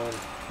chicken one.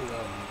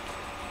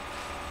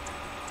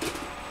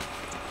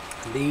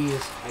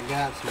 These, I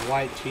got some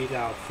white cheese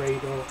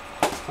Alfredo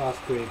sauce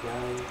grade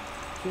brownie.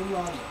 She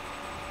loved it.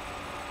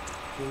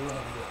 She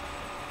loved it.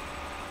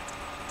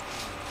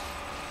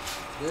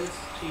 This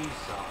cheese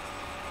sauce.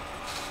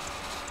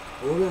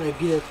 We're gonna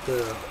get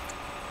the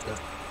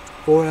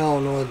Fort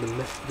Illinois,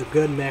 the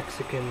good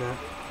Mexican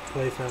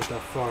place not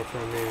that far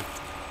from here.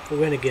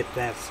 We're gonna get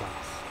that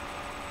sauce.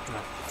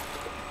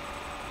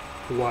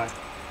 The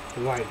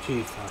white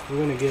cheese sauce.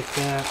 We're gonna get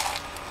that.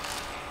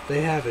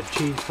 They have a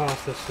cheese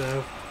pasta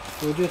stuff.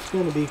 We're just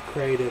gonna be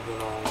creative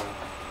and all that.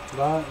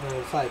 But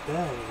it's like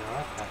that, you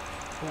know.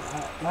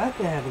 I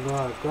can have a go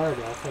out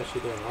garden. I thought she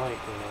didn't like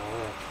it and all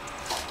that.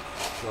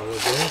 But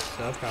with this,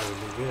 that'll probably be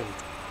good.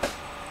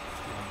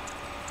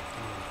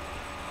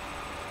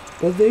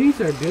 But these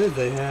are good.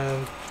 They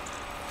have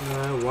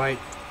white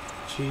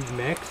cheese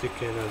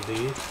Mexican of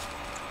these,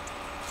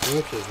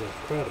 which is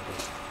incredible.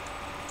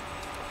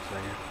 So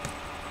yeah.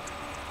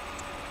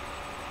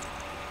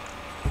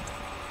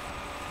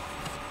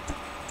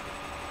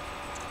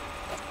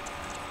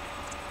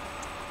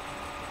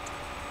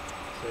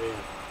 So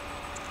yeah.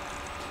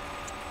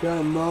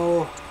 Gonna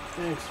mow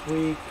next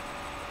week.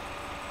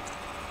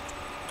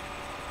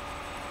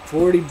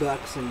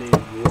 $40 indeed.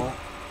 What?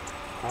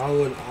 I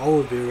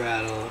would be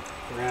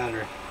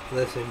rather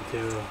listen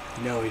to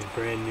Noe's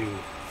brand new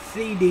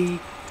CD.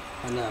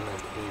 I'm not meant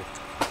to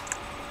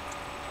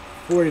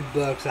do.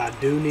 $40. I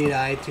do need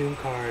iTunes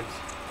cards.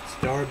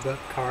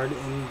 Starbucks card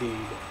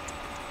indeed.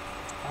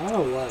 I don't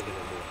know what I'm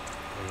gonna do.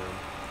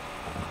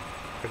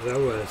 Because I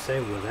was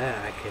saying with that,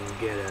 I can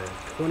get a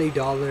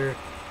 $20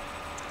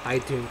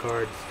 iTunes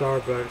card.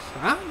 Starbucks.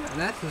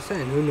 That's the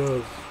same. Who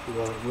knows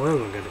when we're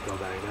gonna go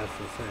back? That's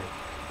the same.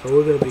 So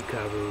we're gonna be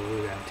covered.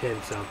 We got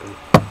 10 something.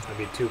 I'll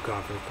be 2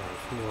 coffee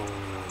cards.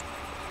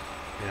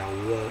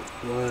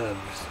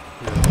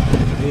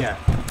 Yeah,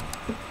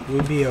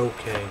 we'll be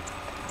okay.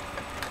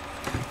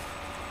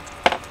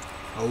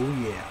 Oh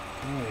yeah.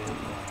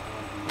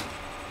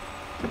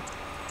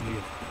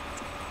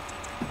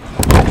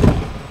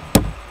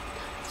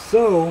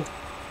 So,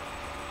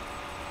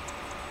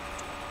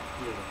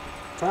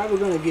 probably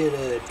gonna get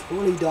a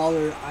 $20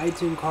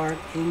 iTunes card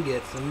and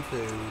get some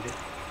food.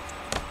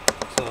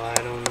 So I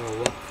don't know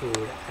what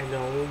food I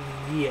don't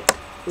get.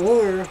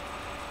 Or,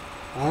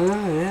 I don't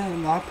know, yeah,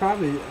 I'd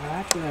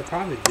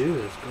probably do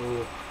this.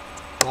 Go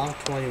Block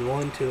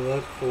 21 to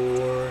look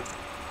for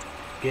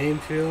Game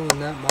Fuel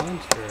and that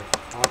monster.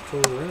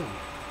 Offshore Rim.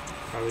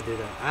 Probably do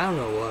that. I don't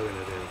know what I'm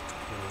gonna do.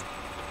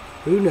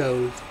 Who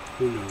knows?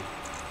 Who knows?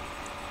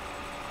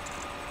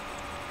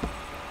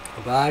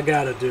 But I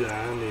gotta do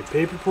that. I need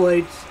paper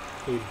plates,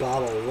 a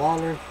bottle of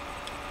water,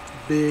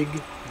 big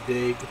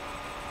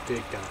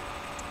time.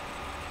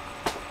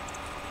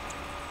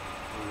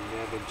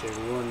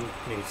 One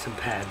needs some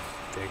pads,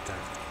 big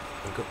time.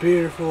 A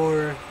computer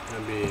for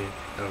and be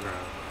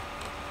around.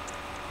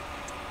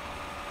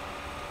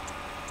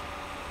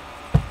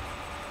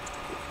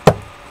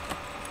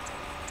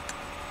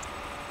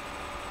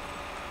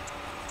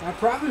 I'll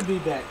probably be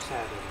back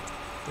Saturday.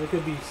 It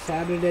could be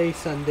Saturday,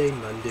 Sunday,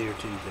 Monday, or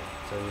Tuesday.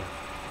 So yeah,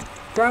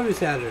 probably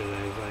Saturday.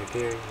 Like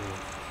here,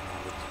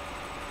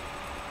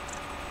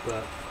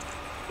 but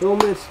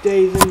don't miss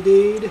Days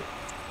Indeed.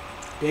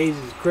 Days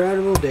is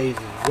incredible, Days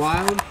is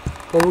wild,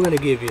 but we're going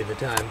to give you the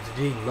times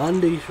indeed,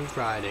 Monday through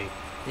Friday,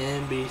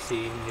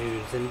 NBC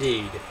News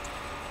Indeed.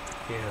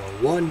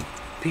 1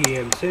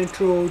 p.m.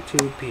 Central,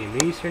 2 p.m.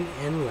 Eastern,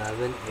 and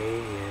 11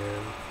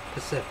 a.m.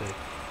 Pacific.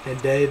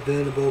 And Dave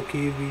Venable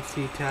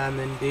QVC time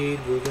indeed,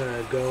 we're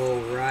going to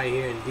go right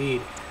here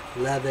indeed,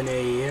 11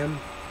 a.m.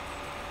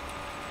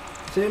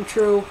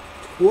 Central,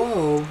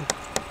 12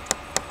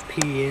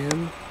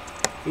 p.m.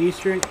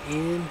 Eastern,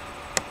 and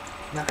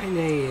 9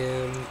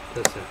 a.m.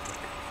 Pacific.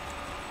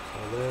 So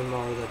them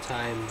are the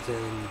times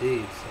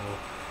indeed. So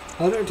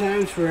other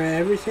times for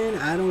everything,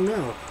 I don't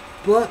know.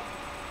 But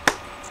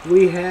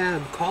we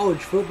have college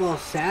football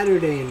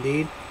Saturday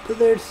indeed. But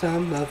there's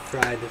some up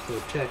Friday,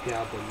 so check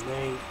out the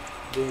main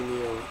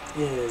video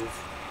is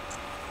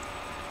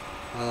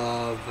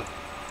of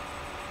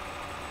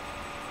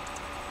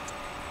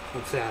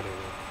Saturday.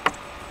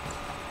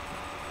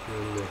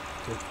 And the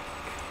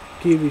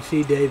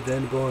QVC Dave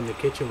Venable in the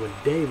kitchen with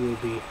Dave will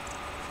be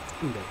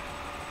Sunday.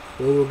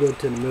 Will we go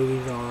to the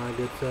movies and all that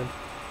good stuff?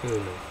 Who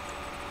knows?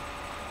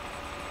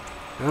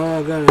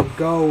 I'm gonna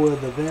go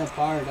with the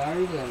Vampire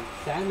Diaries on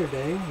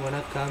Saturday. When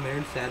I come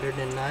here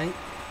Saturday night,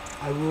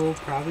 I will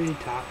probably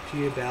talk to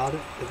you about it.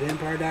 The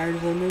Vampire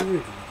Diaries and the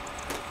original.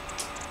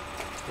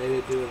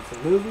 Maybe doing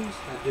some movies.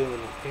 I'm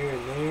doing it here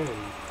and there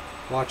and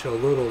watch a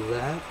little of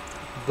that.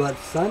 But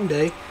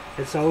Sunday,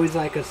 it's always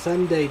like a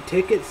Sunday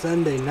ticket,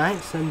 Sunday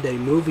night, Sunday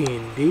movie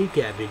indeed.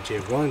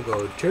 Championship 1,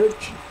 go to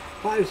church.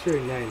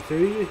 5:30,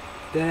 9:30.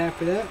 Then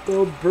after that,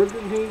 go to Burger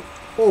King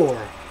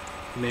or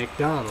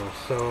McDonald's.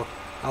 So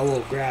I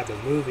will grab a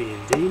movie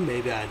indeed.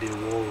 Maybe I do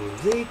World War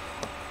Z.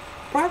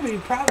 Probably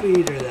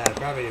either that.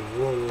 Probably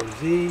World War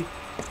Z.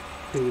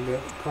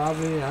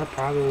 I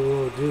probably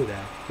will do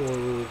that. World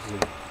War Z.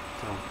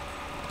 So.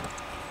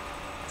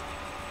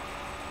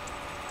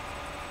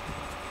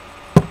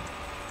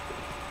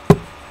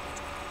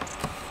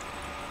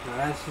 Now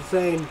that's the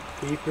same.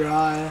 Keep your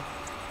eye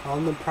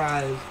on the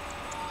prize.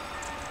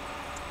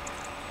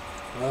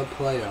 A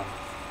playoff.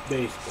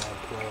 Baseball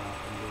playoff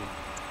indeed.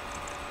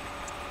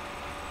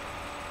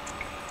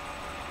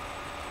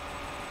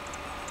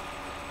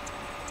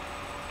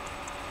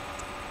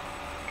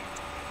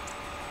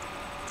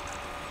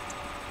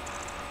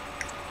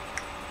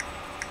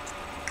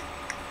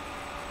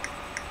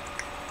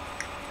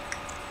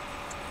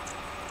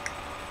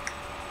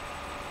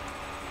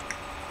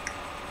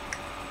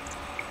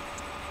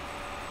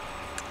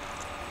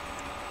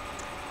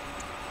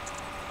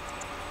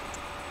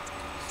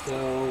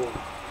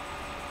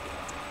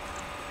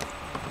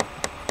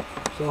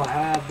 So I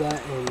have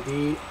that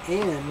indeed,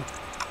 and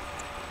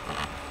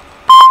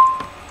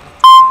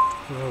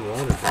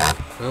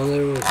well,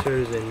 there was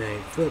Thursday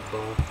night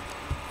football.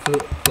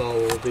 Football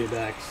will be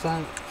back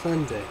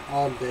Sunday,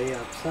 all day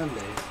up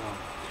Sunday. So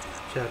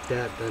check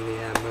that. Then we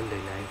have Monday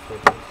night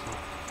football. So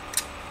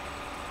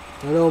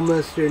hello,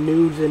 Mr.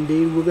 News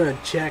indeed. We're gonna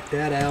check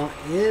that out.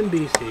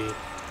 NBC,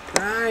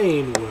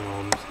 Brian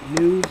Wilms,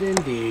 News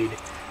indeed.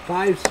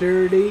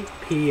 5:30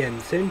 p.m.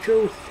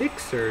 Central,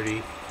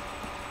 6:30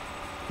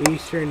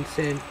 Eastern,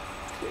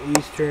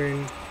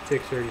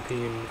 6:30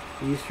 p.m.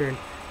 Eastern.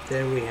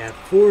 Then we have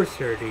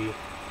 4:30.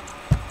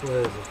 What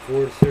is it?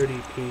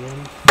 4:30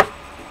 p.m.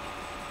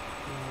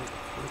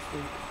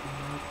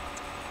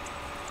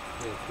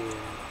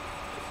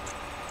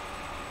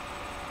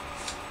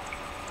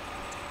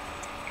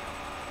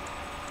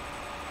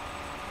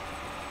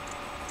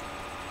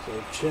 So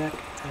check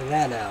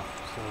that out.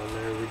 So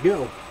there we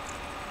go.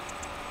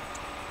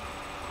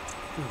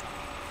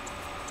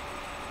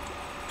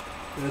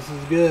 This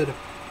is good.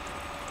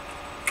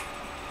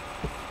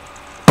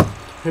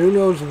 Who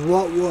knows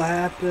what will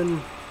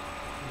happen?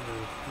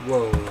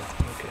 Whoa,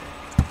 okay.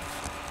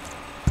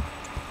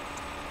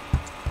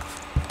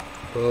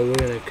 Well, we're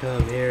gonna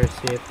come here,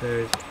 see if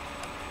there's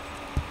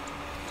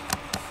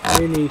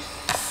any...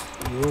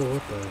 Whoa,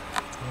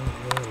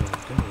 what am I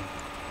doing?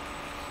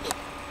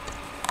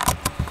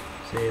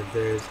 See if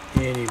there's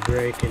any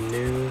breaking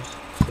news.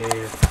 See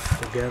if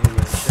the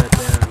government shut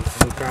down.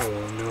 We probably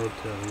won't know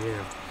till,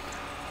 yeah.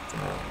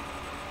 What?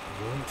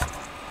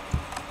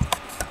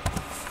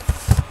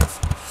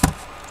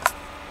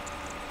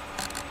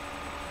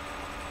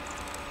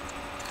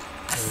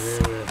 And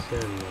then that's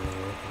in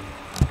there.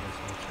 I guess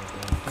I'll shut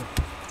down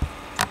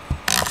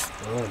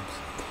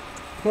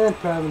too.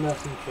 Probably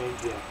nothing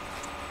changed yet.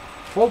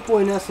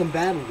 Hopefully nothing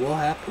bad will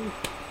happen.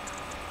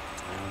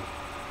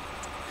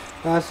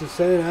 That's to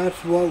say,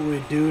 that's what we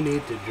do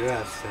need to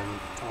dress and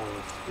all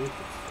this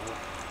stupid stuff.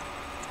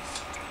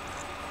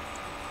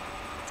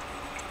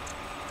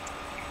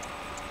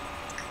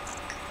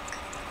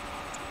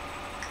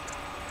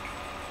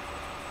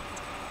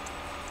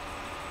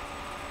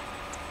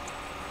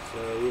 So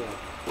yeah,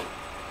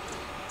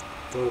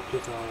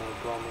 focus on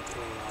Obama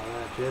and all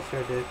that. Just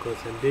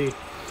ridiculous indeed.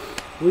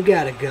 We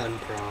got a gun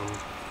problem,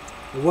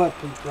 a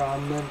weapon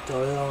problem,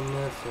 mental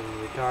illness, and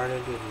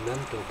retarded and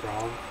mental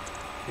problem.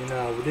 You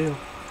know how we do.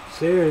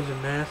 Syria's a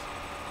mess.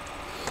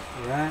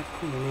 Iraq,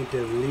 we need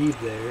to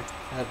leave there.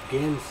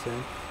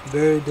 Afghanistan,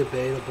 very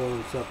debatable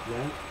and stuff like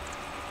that.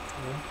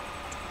 Yeah.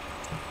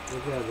 We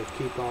gotta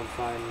keep on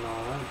fighting and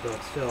all that,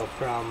 but still a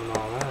problem and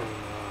all that. You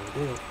know how we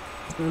do.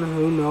 And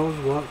who knows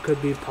what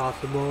could be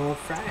possible on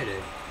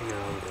Friday. You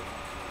know how we do.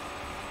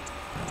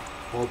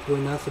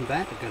 Hopefully nothing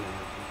bad is gonna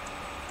happen.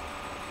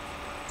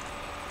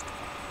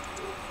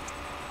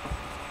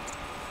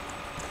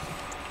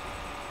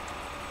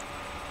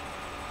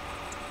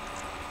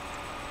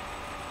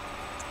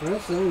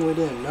 That's the thing we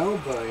didn't know,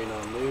 but you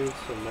know, news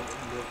and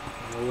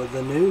with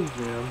the news,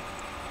 you know,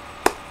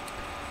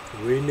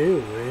 we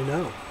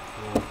know.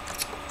 Well,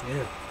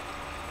 yeah.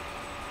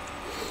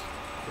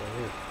 So,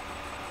 yeah.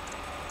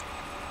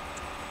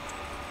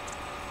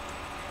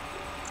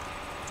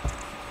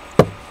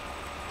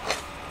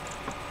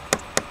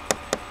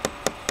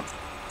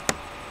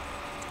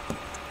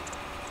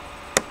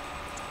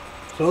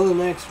 So the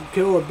next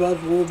Killer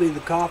Buzz will be the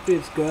coffee.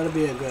 It's going to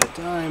be a good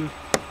time.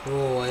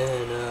 We'll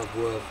end up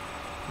with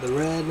the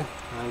red.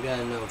 I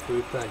got no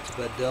fruit punch,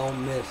 but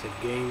don't miss it.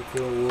 Game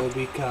field will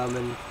be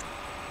coming.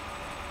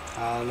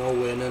 I don't know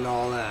when and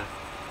all that.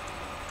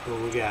 But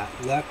we got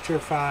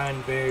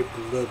Electrifying Berry,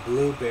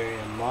 Blueberry,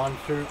 and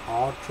Monster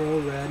Ultra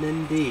Red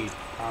Indeed.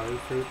 Probably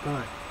fruit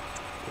punch.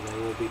 And they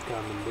will be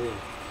coming in.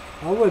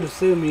 I would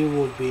assume you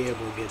will be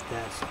able to get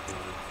that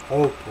supplied.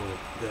 Hopefully,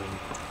 then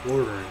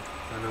ordering.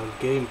 I know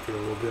Game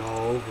Through will be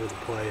all over the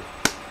place.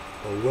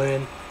 But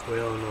when, we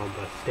don't know,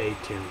 but stay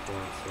tuned for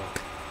it. So.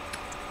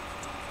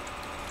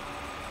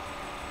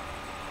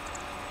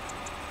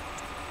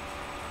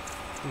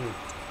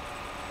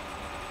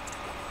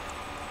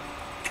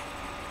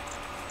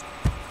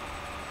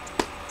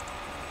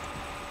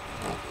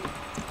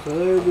 So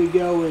there we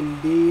go,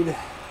 indeed.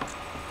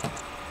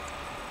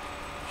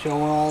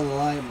 Showing all the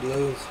light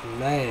blues.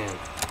 Man,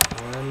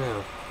 I don't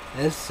know.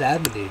 It's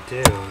 70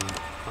 too.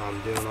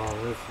 I'm doing all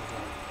this.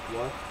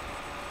 What?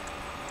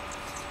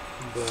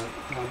 But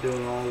I'm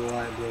doing all the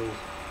light blues.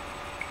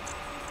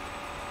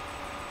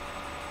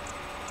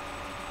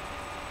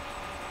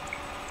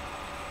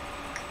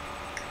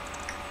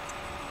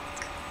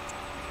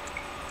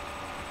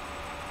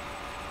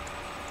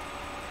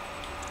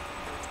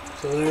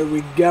 So there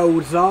we go,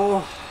 it's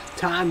all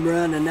time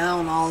running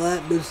out and all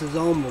that. This is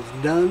almost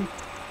done.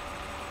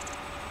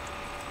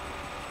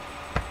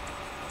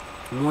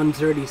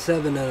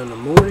 1:37 in the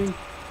morning.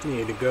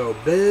 Need to go to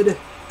bed.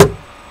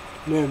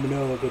 Never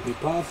know what could be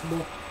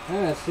possible. I'm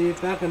gonna see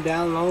if I can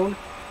download,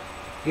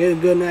 get a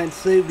good night's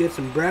sleep, get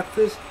some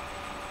breakfast,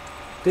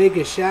 take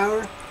a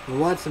shower,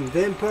 and watch some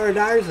Vampire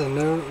Diaries on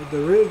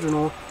the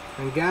original.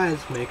 And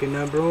guys, make it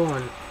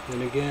 #1.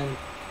 And again,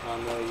 I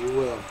know you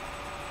will.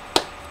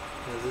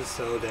 Because it's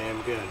so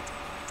damn good.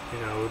 You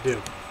know, we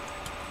do.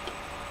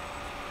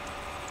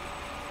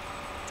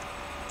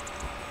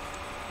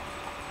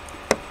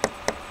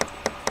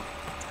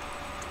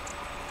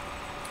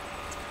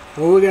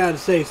 Well, we gotta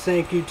say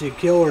thank you to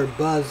Killer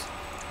Buzz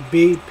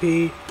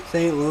BP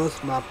St.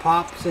 Louis, my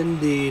pops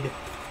indeed.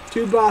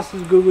 Two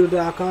Bosses,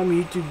 Google.com,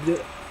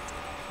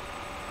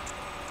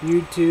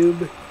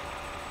 YouTube,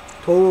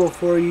 total of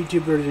 4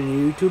 YouTubers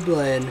in YouTube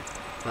land.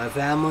 My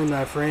family,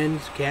 my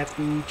friends,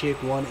 Captain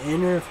Chick 1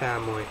 and her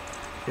family.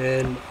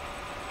 And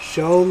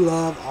show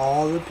love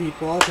all the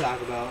people I talk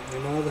about. You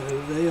know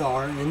who they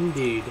are,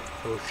 indeed.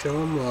 So show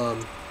them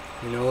love.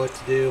 You know what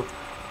to do.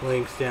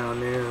 Links down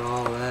there and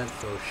all that.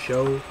 So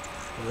show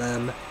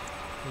them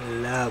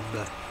love.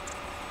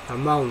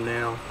 Come on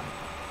now.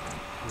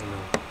 You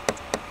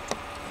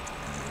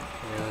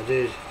know,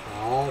 they're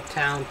all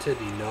talented.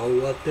 You know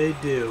what they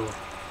do.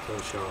 So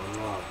show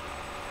them love.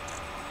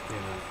 You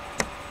know.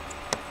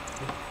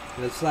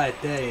 It's like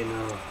that, you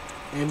know,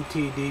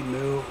 MTD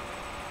Moo,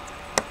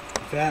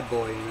 Fat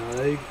Boy, you know,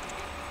 they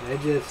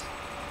just,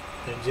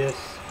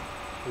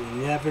 you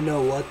never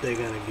know what they're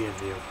gonna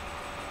give you.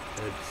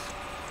 It's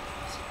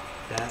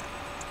that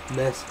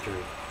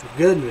mystery,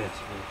 good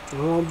mystery. It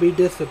won't be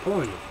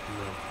disappointing, you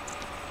know.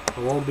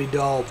 It won't be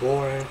dull,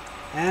 boring.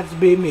 Has to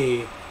be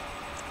me,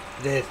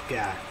 this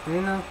guy,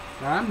 you know.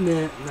 I'm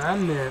meant,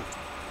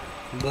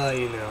 but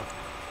you know,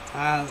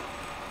 I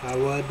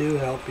would do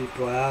help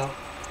people out.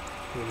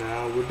 You know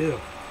how we do.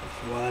 That's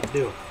what I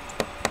do.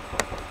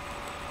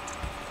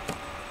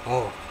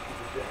 Oh.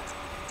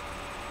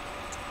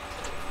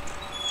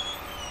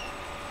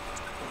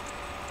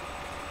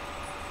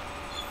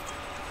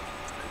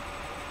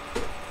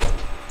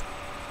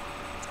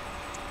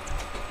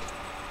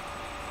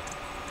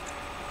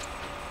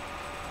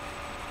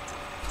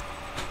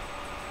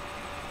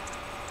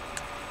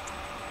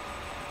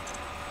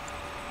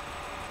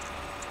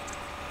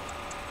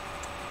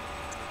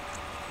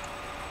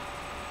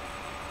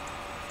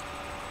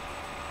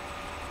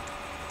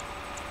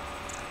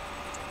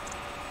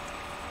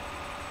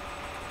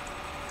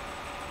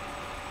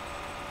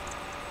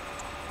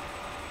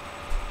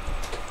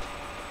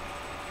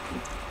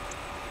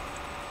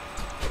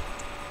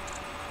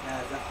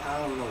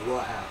 I don't know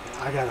what happened.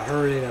 I gotta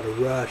hurry, I gotta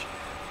rush.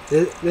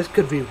 This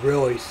could be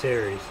really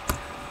serious.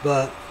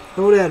 But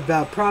know that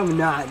about probably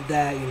not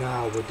that, you know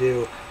how we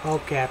do. Oh,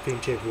 Captain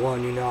Chick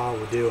 1, you know how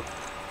we do.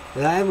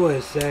 But I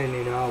was saying,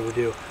 you know how we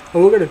do.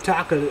 And we're gonna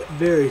talk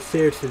very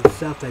serious and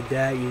stuff like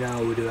that, you know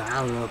how we do. I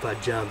don't know if I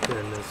jumped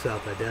into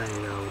stuff like that, you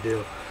know how we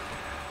do.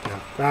 No,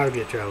 probably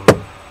get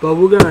trouble. But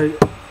we're gonna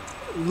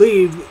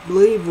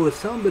leave with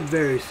something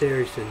very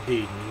serious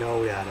indeed.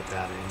 No doubt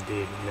about it,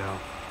 indeed, you know.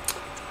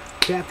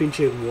 Captain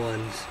Chick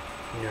 1's,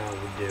 you know how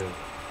we do.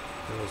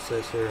 Little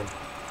sister,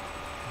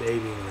 baby,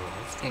 you know,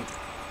 I think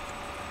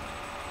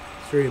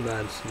 3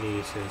 months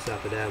niece and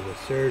stuff like that with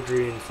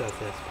surgery and stuff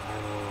that's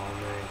spinal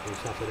and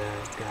stuff like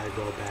that. Gotta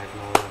go back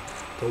and all that.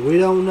 But we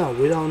don't know.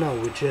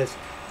 We're just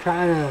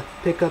trying to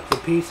pick up the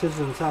pieces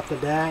and stuff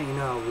like that. You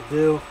know how we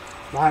do.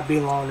 Might be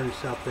longer and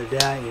stuff like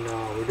that. You know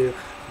how we do.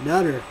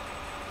 Another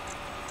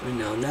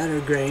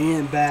gray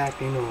ant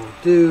back. You know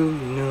do.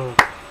 You know,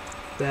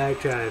 back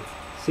try to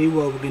see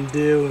what we can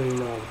do. You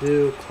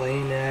know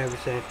clean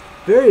everything.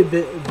 Very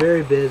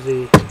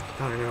busy.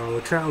 I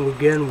know we're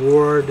getting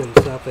word and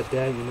stuff like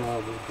that. You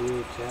know we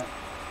do chat.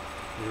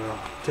 You know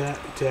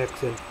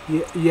texting.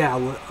 Yeah.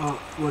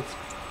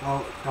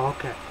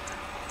 Okay.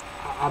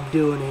 I'm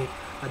doing it.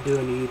 I'm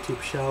doing a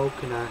YouTube show.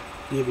 Can I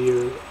give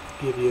you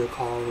a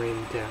call and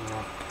ring the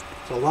camera?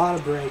 So a lot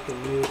of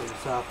breaking news and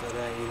stuff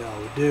that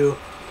we do.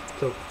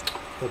 So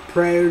the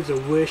prayers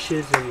and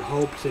wishes and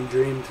hopes and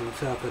dreams and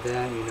stuff like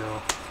that,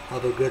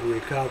 of a good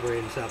recovery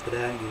and stuff like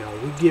that,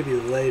 we give you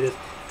the latest.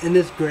 And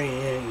this great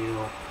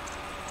aunt,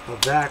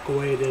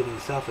 evacuated and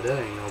stuff like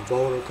that,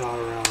 Boulder,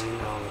 Colorado,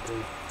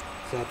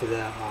 stuff like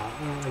that.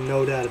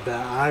 No doubt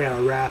about it. I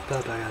gotta wrap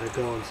up, I gotta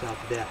go and stuff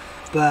like that.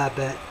 But I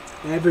bet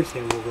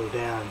everything will go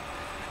down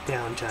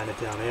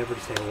Chinatown.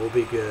 Everything will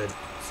be good.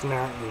 It's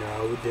not, we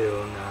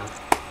do not.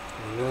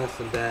 And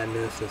nothing bad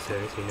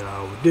necessary,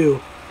 I would do.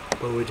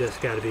 But we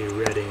just gotta be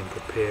ready and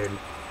prepared.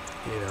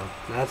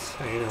 That's,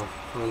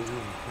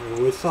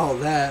 we saw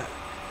that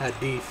at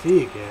DC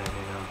again,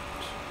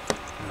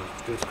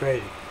 just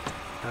crazy.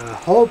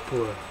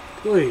 Hopefully,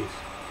 please,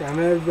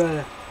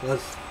 everybody,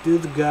 let's do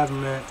the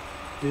government,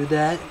 do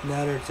that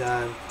another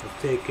time.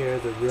 Let's take care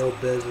of the real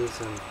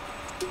business and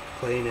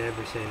clean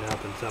everything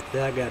up and stuff.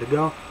 That gotta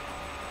go.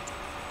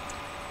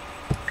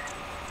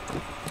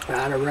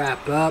 Gotta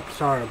wrap up.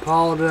 Sorry,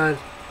 apologize.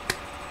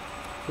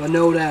 But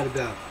no doubt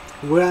about it.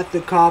 We got the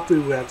coffee,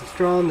 we got the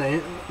strong.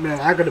 Man,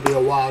 I gotta be a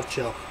wild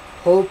show.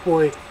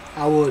 Hopefully,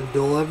 I will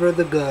deliver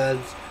the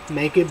goods,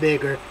 make it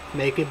bigger,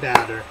 make it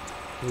better,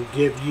 and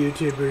give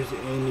YouTubers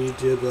in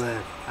YouTube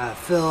land. I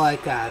feel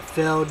like I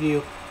failed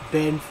you,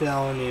 been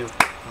failing you.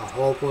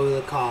 Hopefully,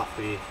 the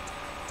coffee,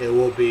 it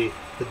will be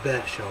the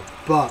best show.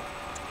 But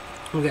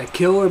we got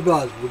Killer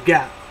Buzz, we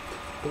got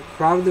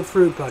probably the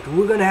Fruit Punch.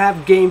 We're gonna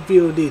have Game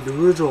Field D, the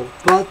original,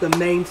 but the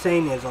main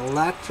thing is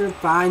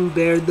Electrifying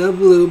Bear, the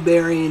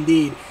Blueberry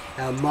indeed.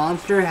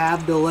 Monster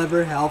have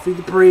delivered healthy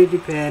to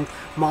pre-Japan.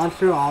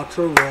 Monster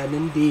Ultra Red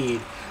indeed.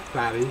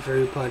 Probably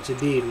Fruit Punch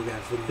indeed. We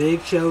got some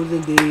big shows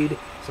indeed,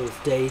 so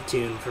stay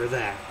tuned for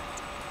that.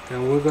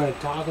 And we're going to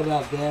talk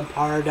about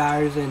Vampire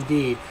Diaries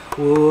indeed.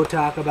 We'll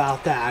talk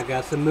about that. I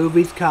got some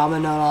movies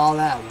coming on all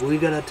that. We're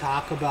going to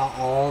talk about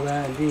all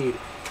that indeed.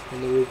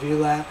 In the review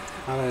lab,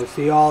 I'm going to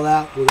see all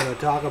that. We're going to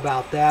talk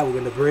about that. We're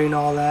going to bring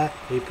all that.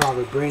 You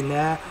probably bring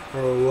that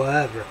or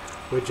whatever.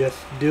 We're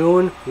just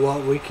doing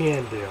what we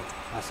can do.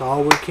 That's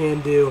all we can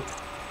do.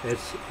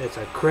 It's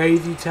a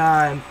crazy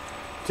time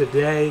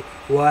today.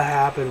 What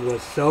happened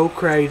was so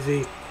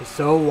crazy. It's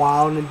so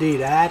wild indeed.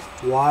 That's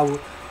why.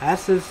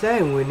 That's the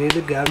thing. We need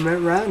the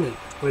government running.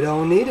 We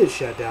don't need it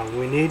shut down.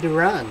 We need to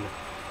run.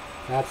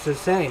 That's the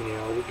thing.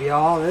 We get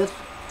all this.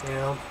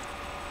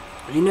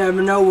 You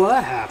never know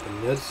what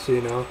happened. It's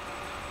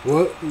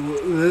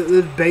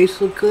it's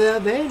basically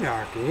of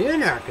anarchy in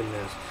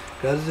this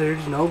because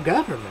there's no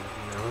government.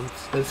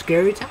 It's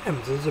scary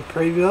times. This is a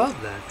preview of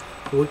that.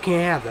 We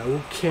can't have that. We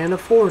can't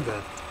afford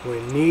that.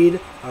 We need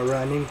a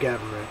running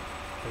government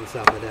and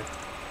stuff like that.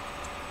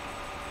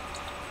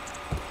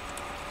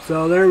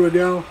 So there we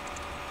go.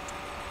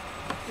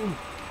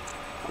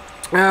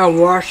 I'll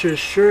wash this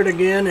shirt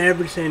again.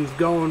 Everything's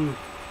going.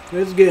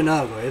 It's getting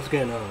ugly. It's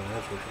getting ugly.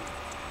 That's for sure.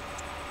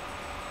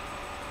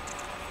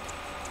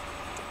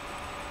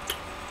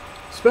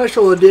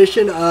 Special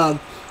edition of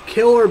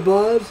Killer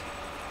Buzz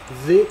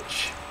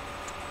Zilch.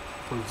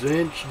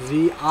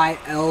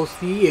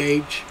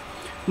 Z-I-L-C-H.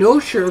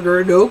 No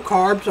sugar, no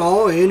carbs,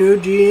 all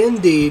energy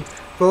indeed.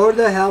 For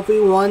the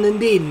healthy one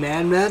indeed.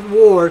 Man at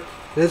war.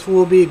 This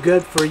will be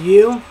good for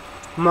you.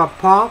 My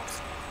pops,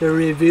 the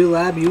review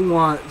lab, you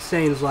want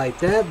things like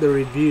that. The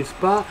review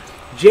spot.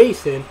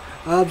 Jason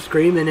of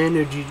Screaming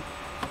Energy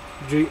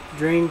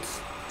Drinks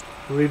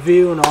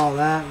review and all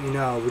that. We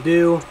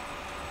do.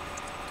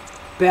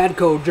 Bad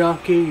Cold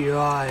Junkie,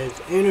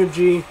 his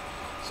energy.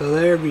 So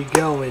there we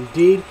go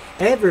indeed.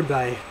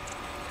 Everybody,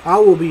 I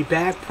will be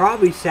back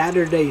probably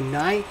Saturday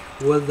night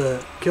with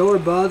the Killer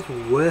Buzz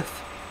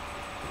with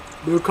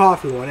the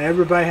coffee one.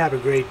 Everybody have a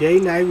great day,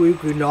 night,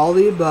 week, and all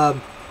the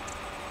above.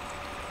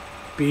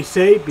 Be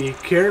safe, be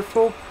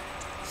careful.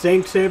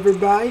 Thanks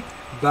everybody.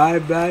 Bye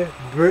bye.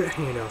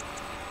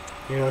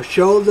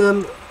 Show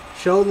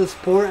the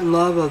support and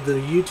love of the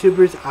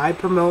YouTubers I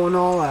promote and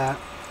all that.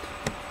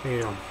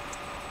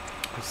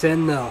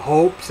 Send the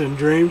hopes and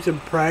dreams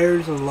and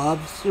prayers and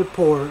love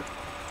support.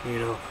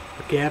 The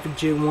Captain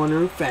Jim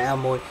Wonder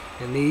family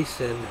and niece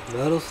and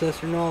little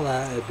sister and all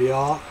that. It'd be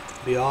all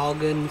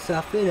good and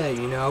stuff in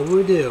it.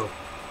 We do.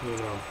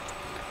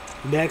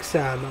 Next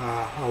time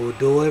I will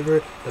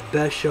deliver the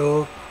best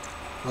show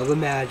of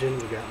Imagine.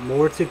 We got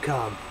more to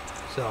come.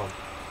 So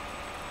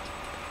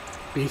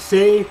be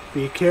safe,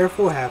 be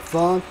careful, have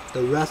fun.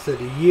 The rest of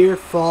the year,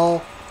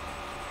 fall,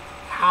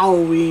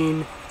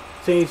 Halloween,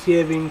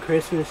 Thanksgiving,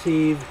 Christmas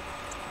Eve,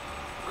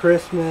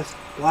 Christmas,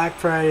 Black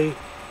Friday,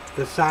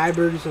 the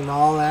cybers and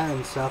all that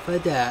and stuff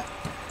like that.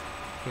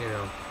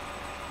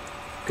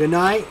 Good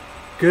night,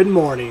 good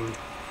morning.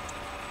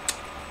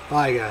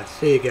 Bye guys.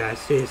 See you guys.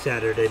 See you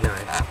Saturday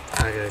night.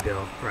 I gotta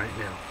go right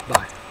now.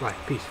 Bye. Bye.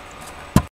 Peace.